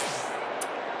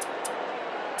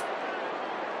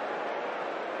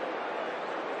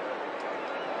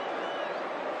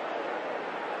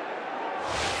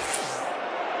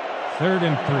 Third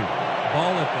and 3.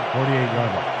 Ball at the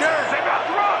 48-yard line.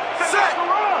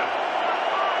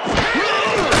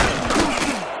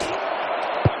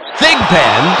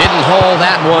 Thigpen didn't haul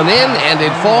that one in, and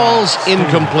it falls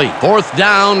incomplete. Fourth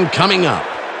down coming up.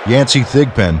 Yancey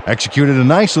Thigpen executed a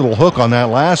nice little hook on that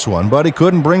last one, but he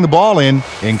couldn't bring the ball in.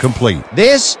 Incomplete.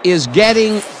 This is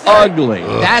getting ugly.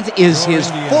 That is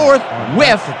his 4th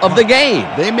whiff of the game.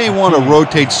 They may want to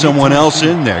rotate someone else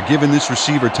in there, giving this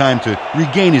receiver time to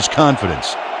regain his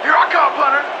confidence. Here I come,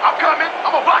 punter. I'm coming. I'm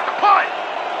going to block the punt.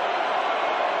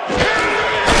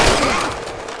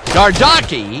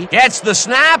 Gardaki gets the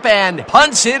snap and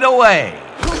punts it away.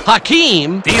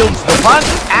 Hakeem fields the punt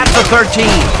at the 13.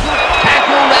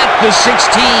 Tackled at the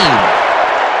 16.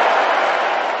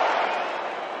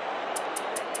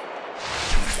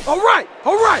 All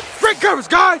right. Great coverage,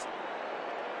 guys.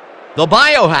 The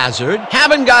Biohazard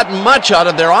haven't gotten much out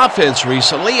of their offense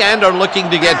recently and are looking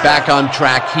to get back on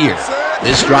track here.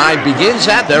 This drive begins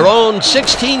at their own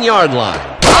 16-yard line.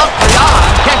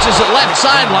 Catches it left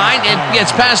sideline and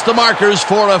gets past the markers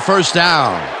for a first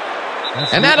down.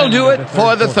 And that'll do it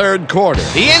for the third quarter.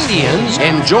 The Indians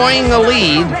enjoying a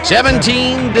lead,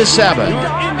 17-7. Indians,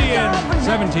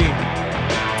 17.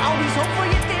 Always hope for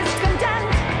your discontent.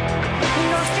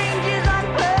 No strangers are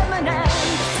permanent.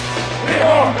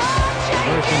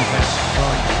 First and 10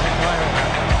 from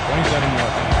Biohazard, 27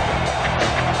 yards.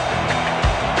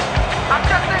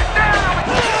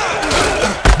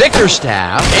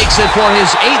 Bickerstaff takes it for his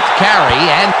 8th carry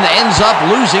and ends up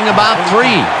losing about 3.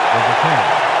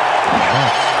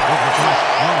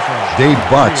 Dave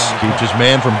Butts keeps his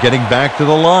man from getting back to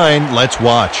the line. Let's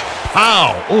watch.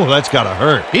 Ow! Oh, that's got to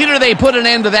hurt. Peter, they put an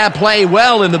end to that play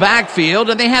well in the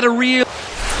backfield, and they had a real...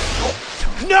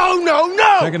 No, no,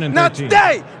 no! Second and Not 13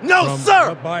 today! No, from sir!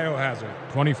 The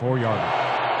Biohazard, 24 yards.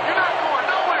 You're not going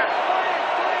nowhere!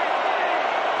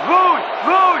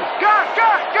 Louis! Got!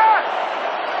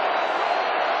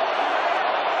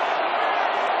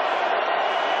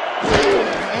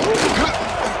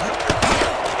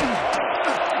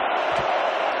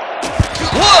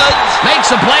 Woods makes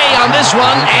a play on this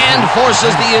one and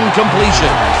forces the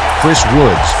incompletion. Chris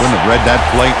Woods couldn't have read that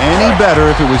play any better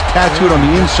if it was tattooed on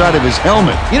the inside of his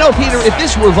helmet. You know, Peter, if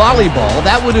this were volleyball,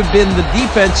 that would have been the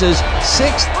defense's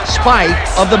 6th spike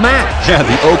of the match. Yeah,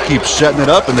 the O keeps setting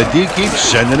it up and the D keeps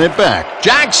sending it back.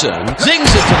 Jackson zings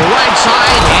it to the right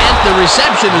side, and the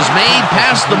reception is made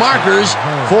past the markers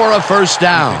for a first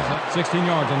down. 16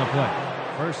 yards on the play.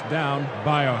 First down,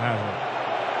 Biohazard.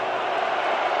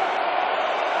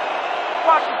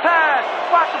 Watch the pass!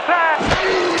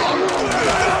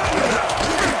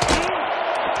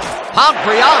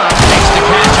 Pomprion makes the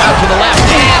catch out to the left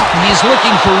hand. He's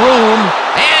looking for room,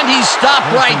 and he's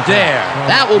stopped right there.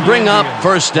 That will bring up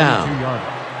first down. There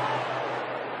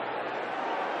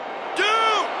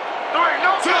ain't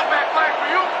no back flag for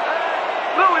you!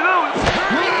 Louis!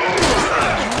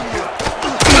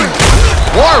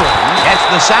 Warren gets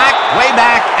the sack way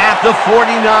back at the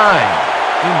 49.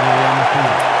 Injury on the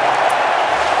field.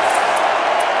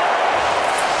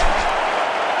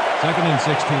 Second and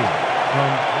 16 from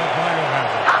the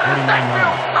Biohazard, 39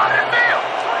 yards.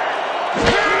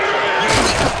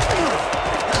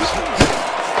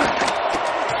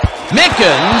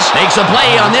 Mickens makes a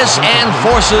play on this and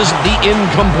forces the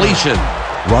incompletion.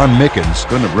 Ron Mickens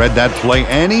couldn't have read that play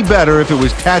any better if it was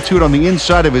tattooed on the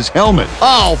inside of his helmet.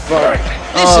 Oh,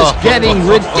 this is getting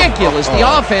ridiculous. The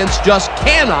offense just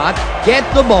cannot get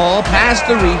the ball past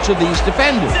the reach of these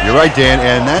defenders. You're right, Dan,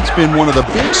 and that's been one of the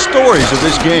big stories of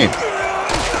this game.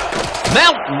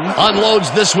 Melton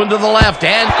unloads this one to the left,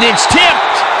 and it's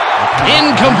tipped.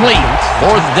 Incomplete.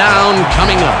 Fourth down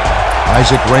coming up.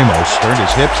 Isaac Ramos turned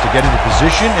his hips to get into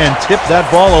position and tipped that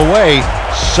ball away.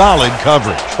 Solid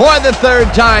coverage. For the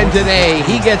third time today,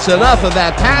 he gets enough of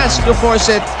that pass to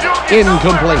force it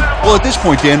incomplete. Well, at this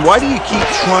point, Dan, why do you keep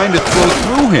trying to throw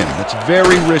through him? That's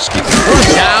very risky.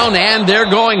 First down, and they're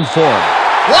going for it.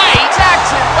 White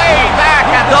tacks it way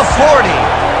back at the 40.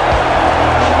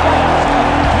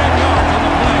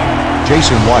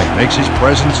 Jason White makes his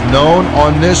presence known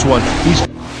on this one. He's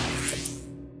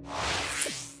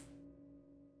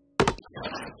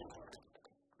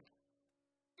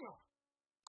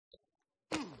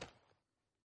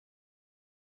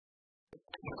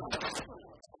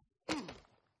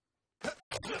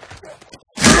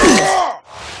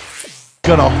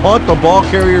gonna haunt the ball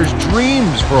carrier's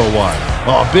dreams for a while.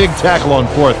 Oh, big tackle on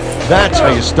fourth. That's how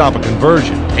you stop a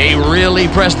conversion. They really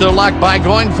pressed their luck by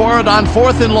going for it on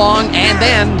 4th and long, and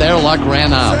then their luck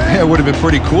ran out. Yeah, it would have been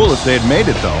pretty cool if they had made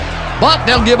it, though. But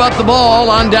they'll give up the ball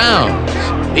on downs.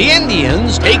 The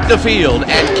Indians take the field,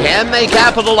 and can they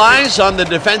capitalize on the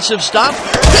defensive stop?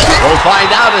 We'll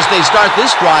find out as they start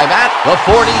this drive at the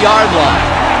 40-yard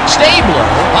line. Stabler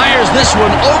fires this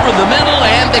one over the middle,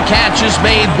 and the catch is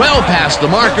made well past the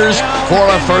markers for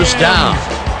a first down.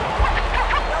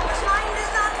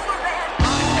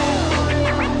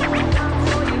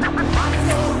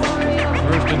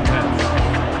 First and 10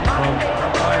 from the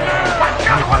Biohazard.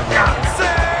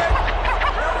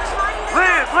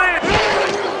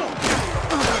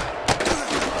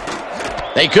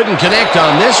 They couldn't connect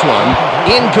on this one.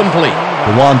 Incomplete.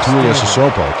 Juan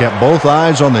Tuiasosopo kept both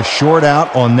eyes on the short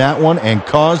out on that one and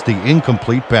caused the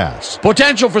incomplete pass.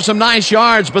 Potential for some nice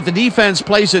yards, but the defense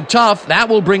plays it tough. That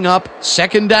will bring up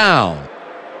second down.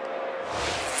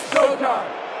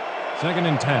 Second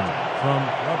and 10 from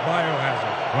the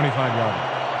Biohazard, 25 yards.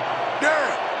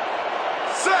 Down.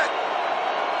 Set.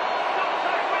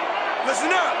 Listen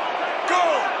up.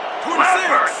 Go.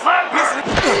 26. Listen.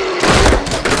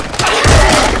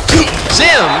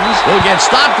 Sims will get gets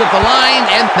stopped at the line,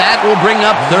 and that will bring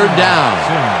up third down.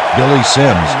 Billy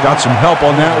Sims got some help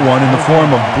on that one in the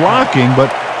form of blocking,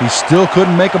 but he still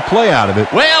couldn't make a play out of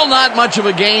it. Well, not much of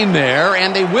a gain there,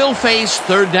 and they will face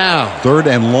third down. Third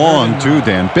and long, too,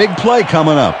 Dan. Big play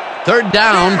coming up. Third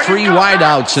down, 3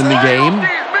 wideouts in the game.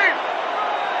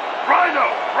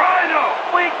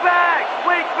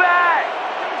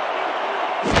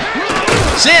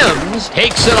 Sims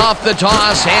takes it off the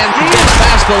toss and gets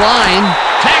past the line.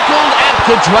 Tackled at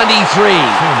the 23.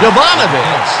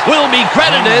 Jovanovic will be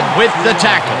credited with the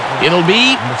tackle. It'll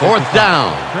be fourth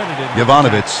down.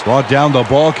 Jovanovic brought down the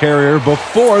ball carrier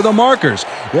before the markers.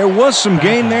 There was some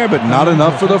gain there, but not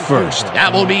enough for the first.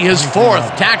 That will be his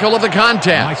fourth tackle of the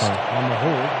contest. On the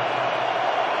hold.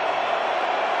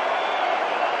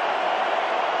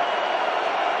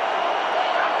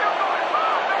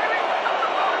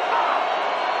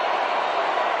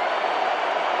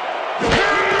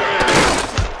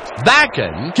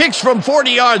 Backen kicks from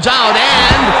 40 yards out,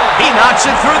 and he knocks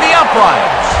it through the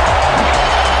uprights.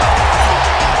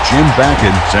 Jim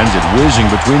Backen sends it whizzing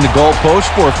between the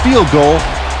goalposts for a field goal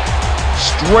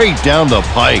straight down the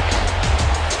pike.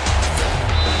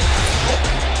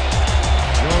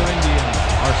 Your Indians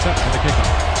are set for the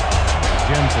kickoff.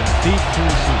 Jensen deep to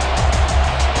receive.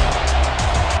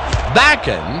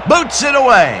 Backen boots it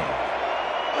away.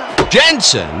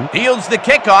 Jensen fields the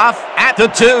kickoff at the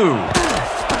 2.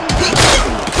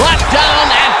 Brought down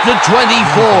at the 24.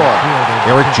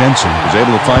 Eric Jensen was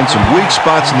able to find some weak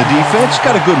spots in the defense.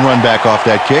 Got a good run back off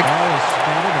that kick.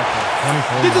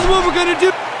 This is what we're going to do.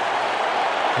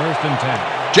 First and 10.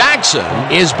 Jackson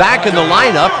is back in the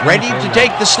lineup, ready to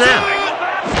take the snap.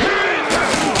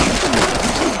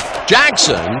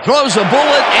 Jackson throws a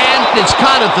bullet, and it's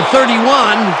caught at the 31.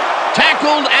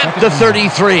 Tackled at the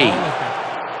 33.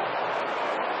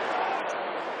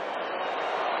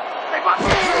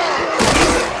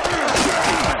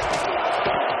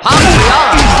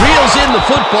 Reels in the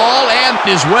football and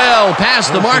is well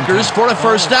past the markers for a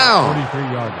first down.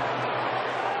 43-yarder.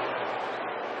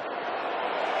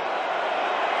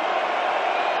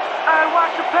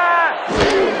 Watch the pass.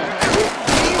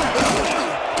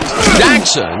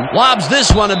 Jackson lobs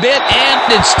this one a bit,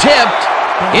 and it's tipped.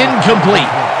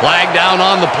 Incomplete. Flag down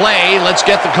on the play. Let's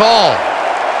get the call.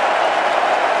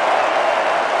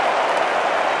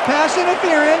 Pass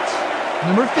interference.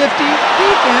 Number 50,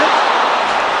 defense.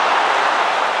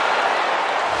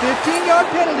 15-yard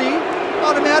penalty,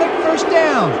 automatic first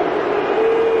down.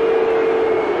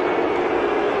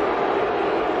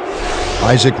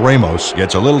 Isaac Ramos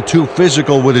gets a little too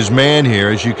physical with his man here.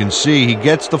 As you can see, he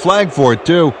gets the flag for it,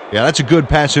 too. Yeah, that's a good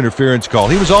pass interference call.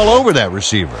 He was all over that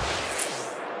receiver.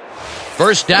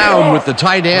 First down with the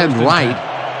tight end right.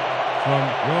 From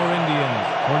your Indians,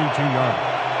 42-yarder.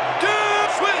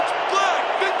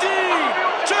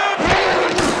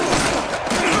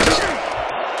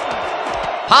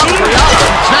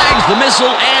 Papriala snags the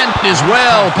missile and is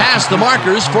well past the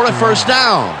markers for a first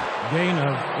down. Gain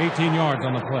of 18 yards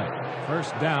on the play.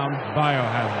 First down,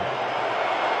 Biohazard.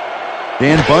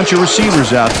 Dan, bunch of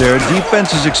receivers out there.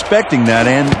 Defense is expecting that,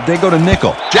 and they go to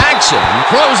nickel. Jackson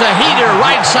throws a heater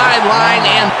right sideline,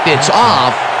 and it's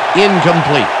off.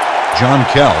 Incomplete. John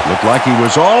Kell looked like he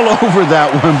was all over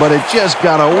that one, but it just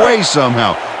got away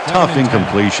somehow. Tough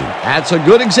incompletion. That's a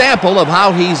good example of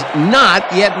how he's not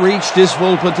yet reached his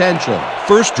full potential.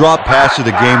 First drop pass of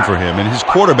the game for him, and his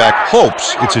quarterback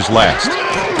hopes it's his last.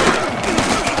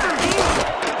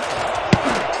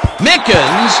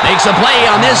 Mickens makes a play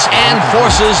on this and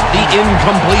forces the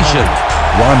incompletion.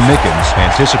 Ron Mickens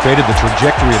anticipated the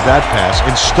trajectory of that pass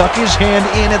and stuck his hand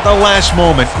in at the last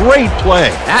moment. Great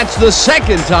play. That's the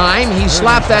second time he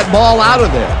slapped that ball out of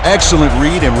there. Excellent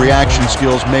read and reaction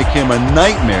skills make him a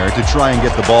nightmare to try and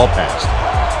get the ball past.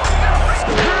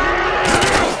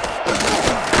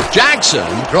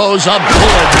 Jackson throws a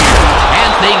bullet,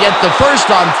 and they get the first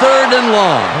on third and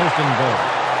long. First and goal.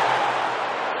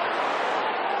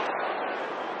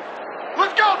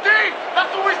 Let's go, D!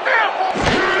 That's what we stand for!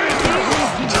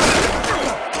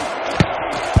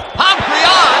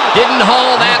 Didn't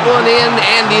haul that one in,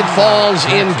 and it falls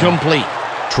incomplete.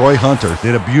 Troy Hunter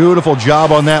did a beautiful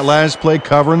job on that last play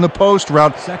covering the post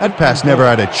route. That pass never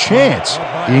had a chance.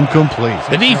 Incomplete.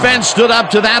 The defense stood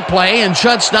up to that play and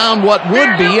shuts down what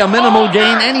would be a minimal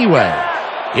gain anyway.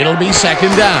 It'll be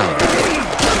second down.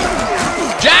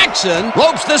 Jackson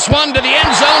ropes this one to the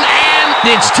end zone,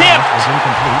 and it's tipped.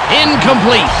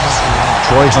 Incomplete.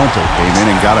 Troy Hunter came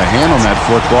in and got a hand on that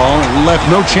football and left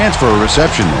no chance for a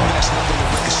reception there.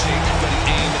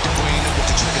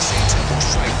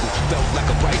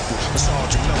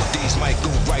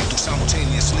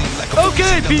 Simultaneous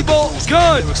Okay, people,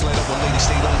 good. 3rd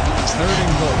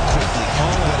and goal.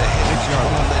 Ball at the 6-yard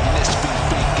line.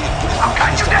 I'll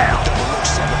cut you down.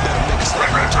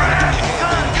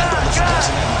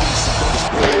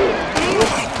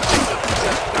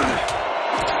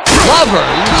 Glover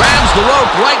grabs the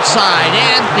rope right side,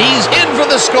 and he's in for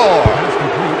the score. Pass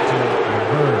complete to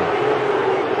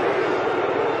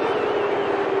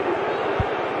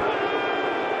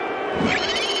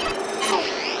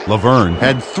Laverne. Laverne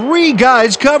had 3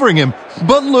 guys covering him,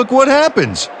 but look what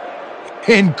happens.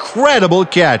 Incredible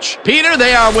catch. Peter,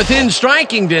 they are within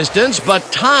striking distance, but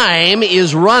time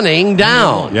is running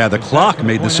down. Yeah, the clock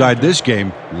may decide this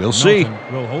game. We'll see.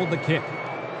 Milton will hold the kick.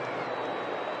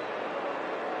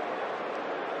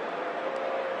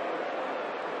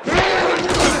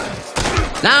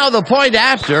 Now the point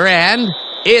after, and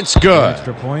it's The good.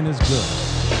 extra point is good.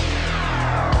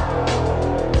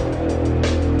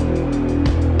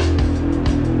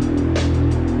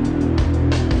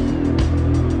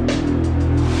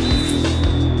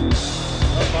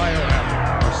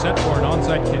 Biohazard are set for an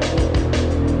onside kick.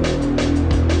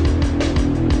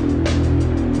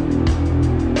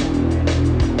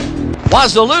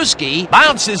 Wazalewski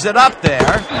bounces it up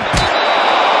there.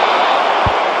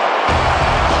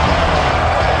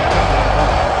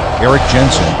 Eric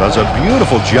Jensen does a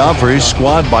beautiful job for his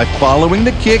squad by following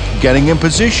the kick, getting in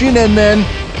position, and then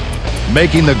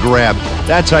making the grab.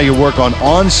 That's how you work on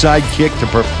onside kick to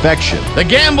perfection. The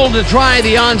gamble to try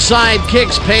the onside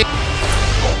kicks pay.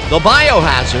 The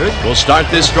Biohazard will start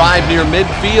this drive near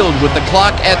midfield with the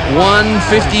clock at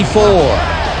 1:54.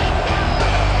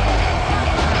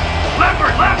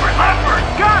 Leopard!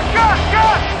 Got!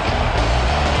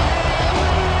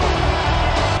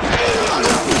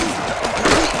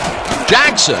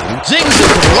 Jackson zings it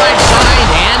to the right side,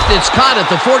 and it's caught at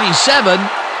the 47.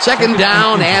 Second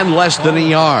down and less than a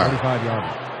yard. 45-yard.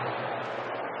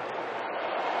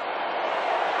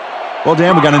 Well,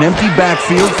 Dan, we got an empty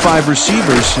backfield, 5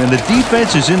 receivers, and the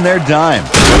defense is in their dime.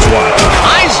 Let's watch.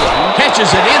 Eisen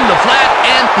catches it in the flat,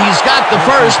 and he's got the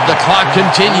first. The clock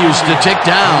continues to tick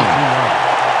down.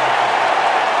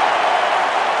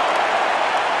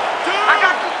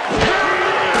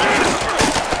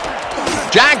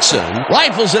 Jackson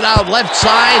rifles it out left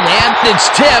side, and it's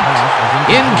tipped.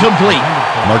 Incomplete.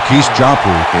 Marquise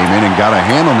Joplin came in and got a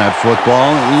hand on that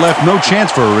football and left no chance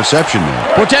for a reception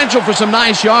there. Potential for some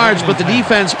nice yards, but the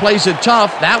defense plays it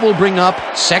tough. That will bring up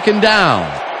second down.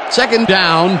 Second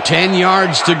down, 10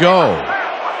 yards to go.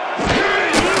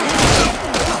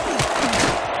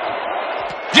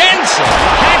 Jensen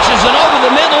catches it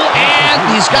over the middle, and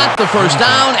he's got the first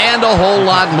down and a whole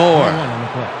lot more.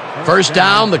 First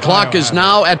down, the clock is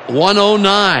now at 1:09.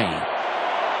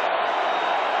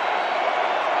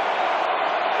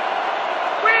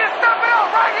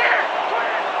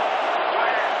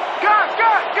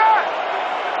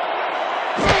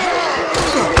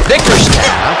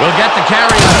 Bickerstaff will get the carry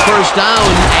on first down,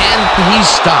 and he's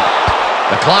stopped.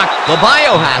 The clock, the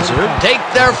Biohazard, take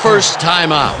their first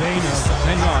time out. Gain of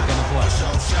 10 yards on the play.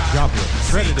 Joplin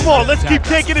credited. Come on, let's keep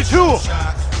taking it to him.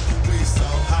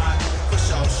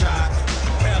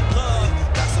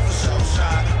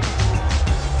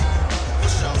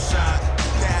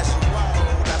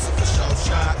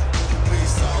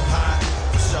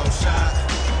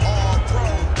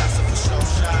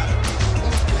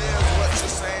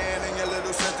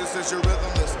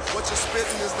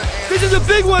 This is a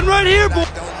big one right here, boy.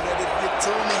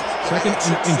 Second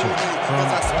and inches from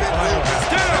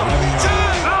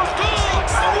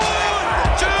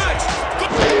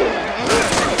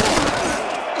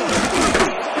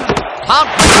Out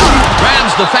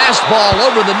grabs the fastball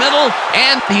over the middle,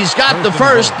 and he's got the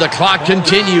first. The clock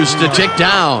continues to tick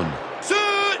down.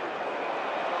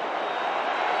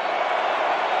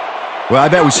 Well, I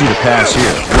bet we see the pass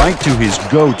here, right to his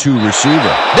go-to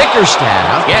receiver.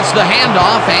 Bickerstaff gets the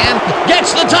handoff and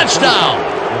gets the touchdown.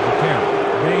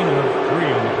 gain of 3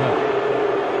 on the play.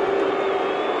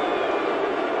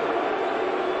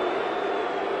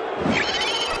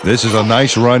 This is a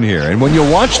nice run here, and when you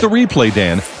watch the replay,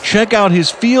 Dan, check out his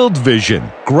field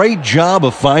vision. Great job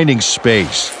of finding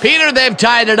space. Peter, they've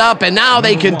tied it up, and now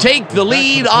they can take the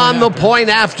lead on the point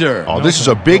after. Oh, this is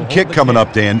a big kick coming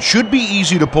up, Dan. Should be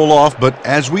easy to pull off, but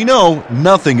as we know,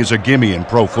 nothing is a gimme in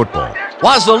pro football.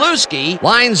 Wazalewski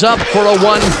lines up for a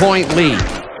 1-point lead.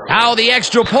 Now the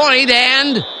extra point,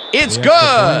 and it's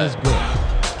good.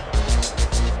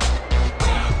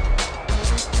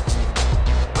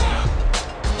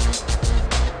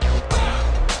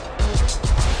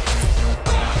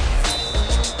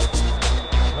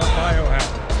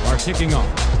 Kicking off.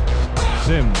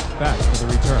 Sims back for the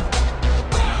return.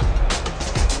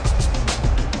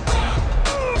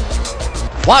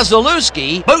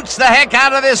 Wasilewski boots the heck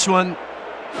out of this one.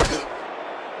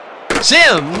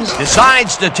 Sims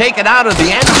decides to take it out of the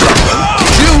end zone.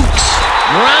 Jukes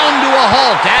ground to a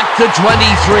halt at the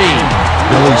 23.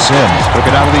 Billy Sims took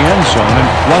it out of the end zone, and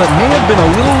while it may have been a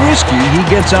little risky, he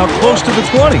gets out close to the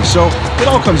 20, so it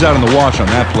all comes out in the wash on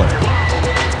that play.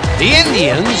 The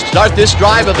Indians start this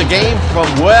drive of the game from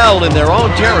well in their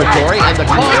own territory, and the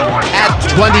clock at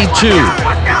 22.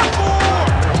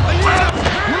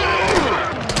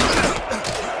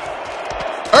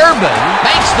 Urban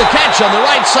makes the catch on the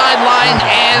right sideline,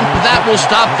 and that will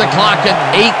stop the clock at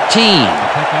 18.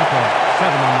 Pick up a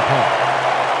 7 on the play.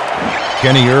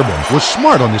 Kenny Urban was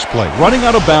smart on this play, running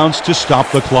out of bounds to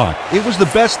stop the clock. It was the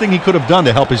best thing he could have done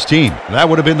to help his team. That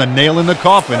would have been the nail in the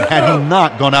coffin had he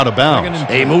not gone out of bounds.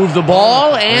 They move the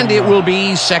ball, and it will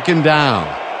be second down.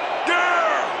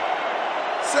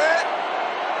 Set.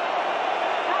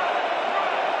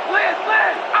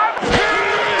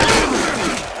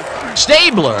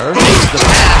 Stabler makes the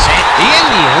pass, and the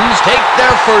Indians take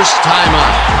their first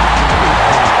timeout.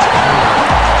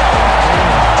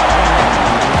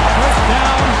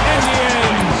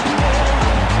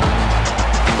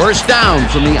 First down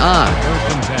from the on.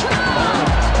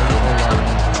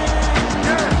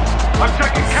 I'm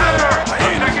checking counter.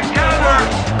 I'm checking counter.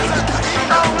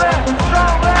 Strong left.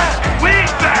 Strong left. Wing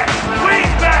back. Wing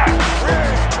back.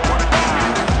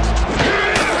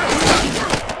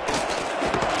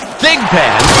 Thigpen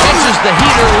catches the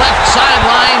heater left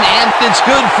sideline, and it's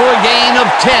good for a gain of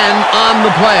 10 on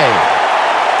the play.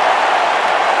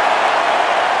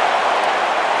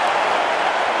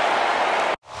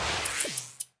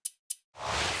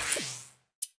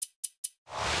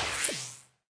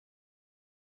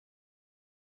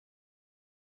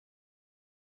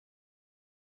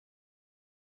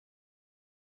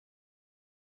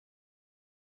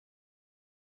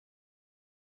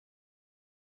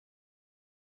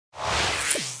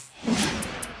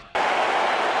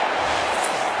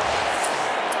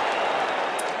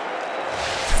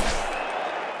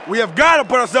 We have got to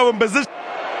put ourselves in position.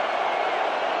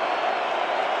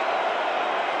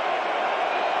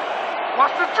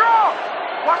 Watch the draw.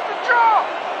 Watch the draw.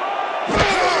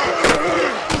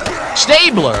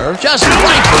 Stabler just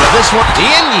rifles this one. The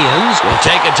Indians will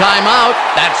take a timeout.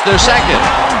 That's their second.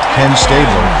 Ken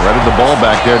Stabler threaded the ball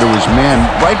back there to his man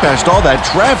right past all that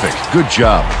traffic. Good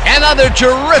job. Another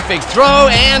terrific throw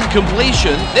and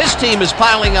completion. This team is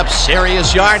piling up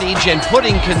serious yardage and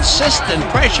putting consistent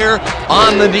pressure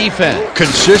on the defense.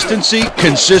 Consistency,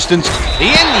 consistency. The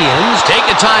Indians take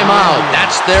a timeout.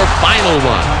 That's their final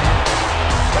one.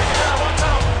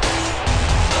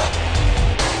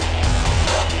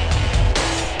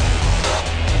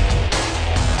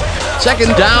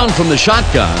 Second down from the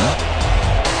shotgun.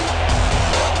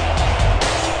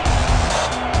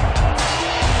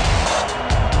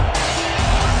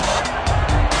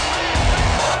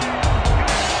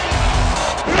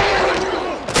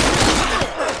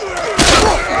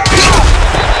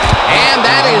 And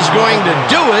that is going to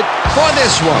do it for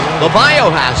this one. The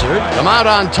Biohazard come out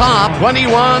on top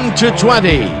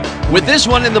 21-20. With this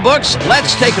one in the books,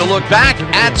 let's take a look back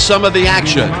at some of the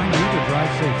action.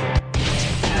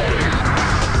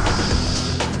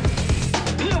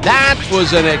 That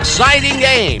was an exciting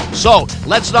game. So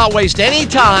let's not waste any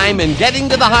time in getting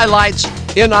to the highlights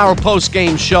in our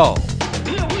post-game show.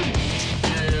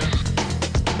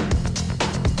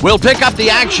 We'll pick up the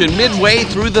action midway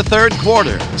through the third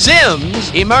quarter.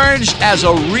 Sims emerged as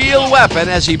a real weapon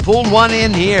as he pulled one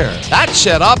in here. That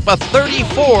set up a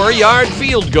 34-yard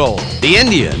field goal. The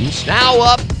Indians now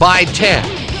up by 10.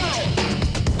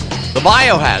 The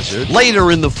Biohazard,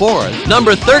 later in the fourth,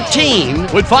 number 13,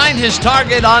 would find his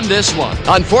target on this one.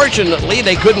 Unfortunately,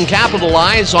 they couldn't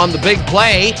capitalize on the big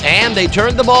play, and they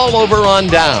turned the ball over on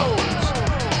downs.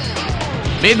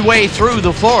 Midway through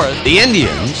the fourth, the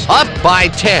Indians up by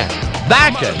 10.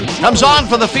 Backen comes on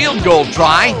for the field goal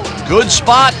try. Good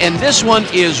spot, and this one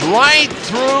is right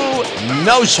through,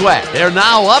 no sweat. They're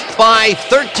now up by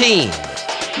 13.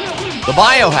 The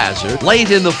Biohazard, late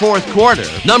in the fourth quarter,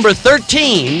 number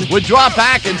 13 would drop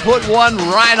back and put one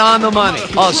right on the money.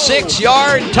 A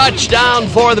 6-yard touchdown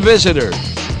for the visitors.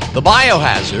 The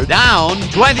Biohazard down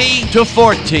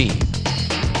 20-14.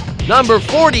 Number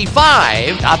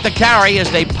 45 got the carry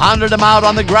as they pounded him out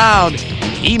on the ground.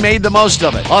 He made the most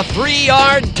of it. A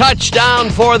 3-yard touchdown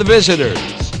for the visitors.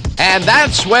 And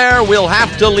that's where we'll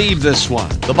have to leave this one.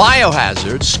 The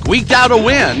Biohazard squeaked out a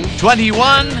win,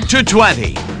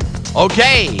 21-20.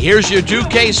 Okay, here's your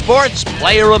 2K Sports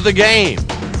Player of the Game.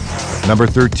 Number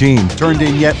 13 turned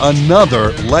in yet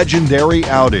another legendary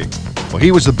outing. Well,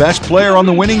 he was the best player on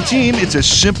the winning team. It's as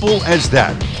simple as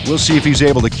that. We'll see if he's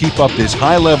able to keep up this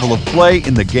high level of play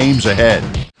in the games ahead.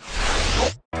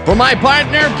 For my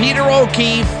partner, Peter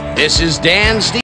O'Keefe, this is Dan Stevens.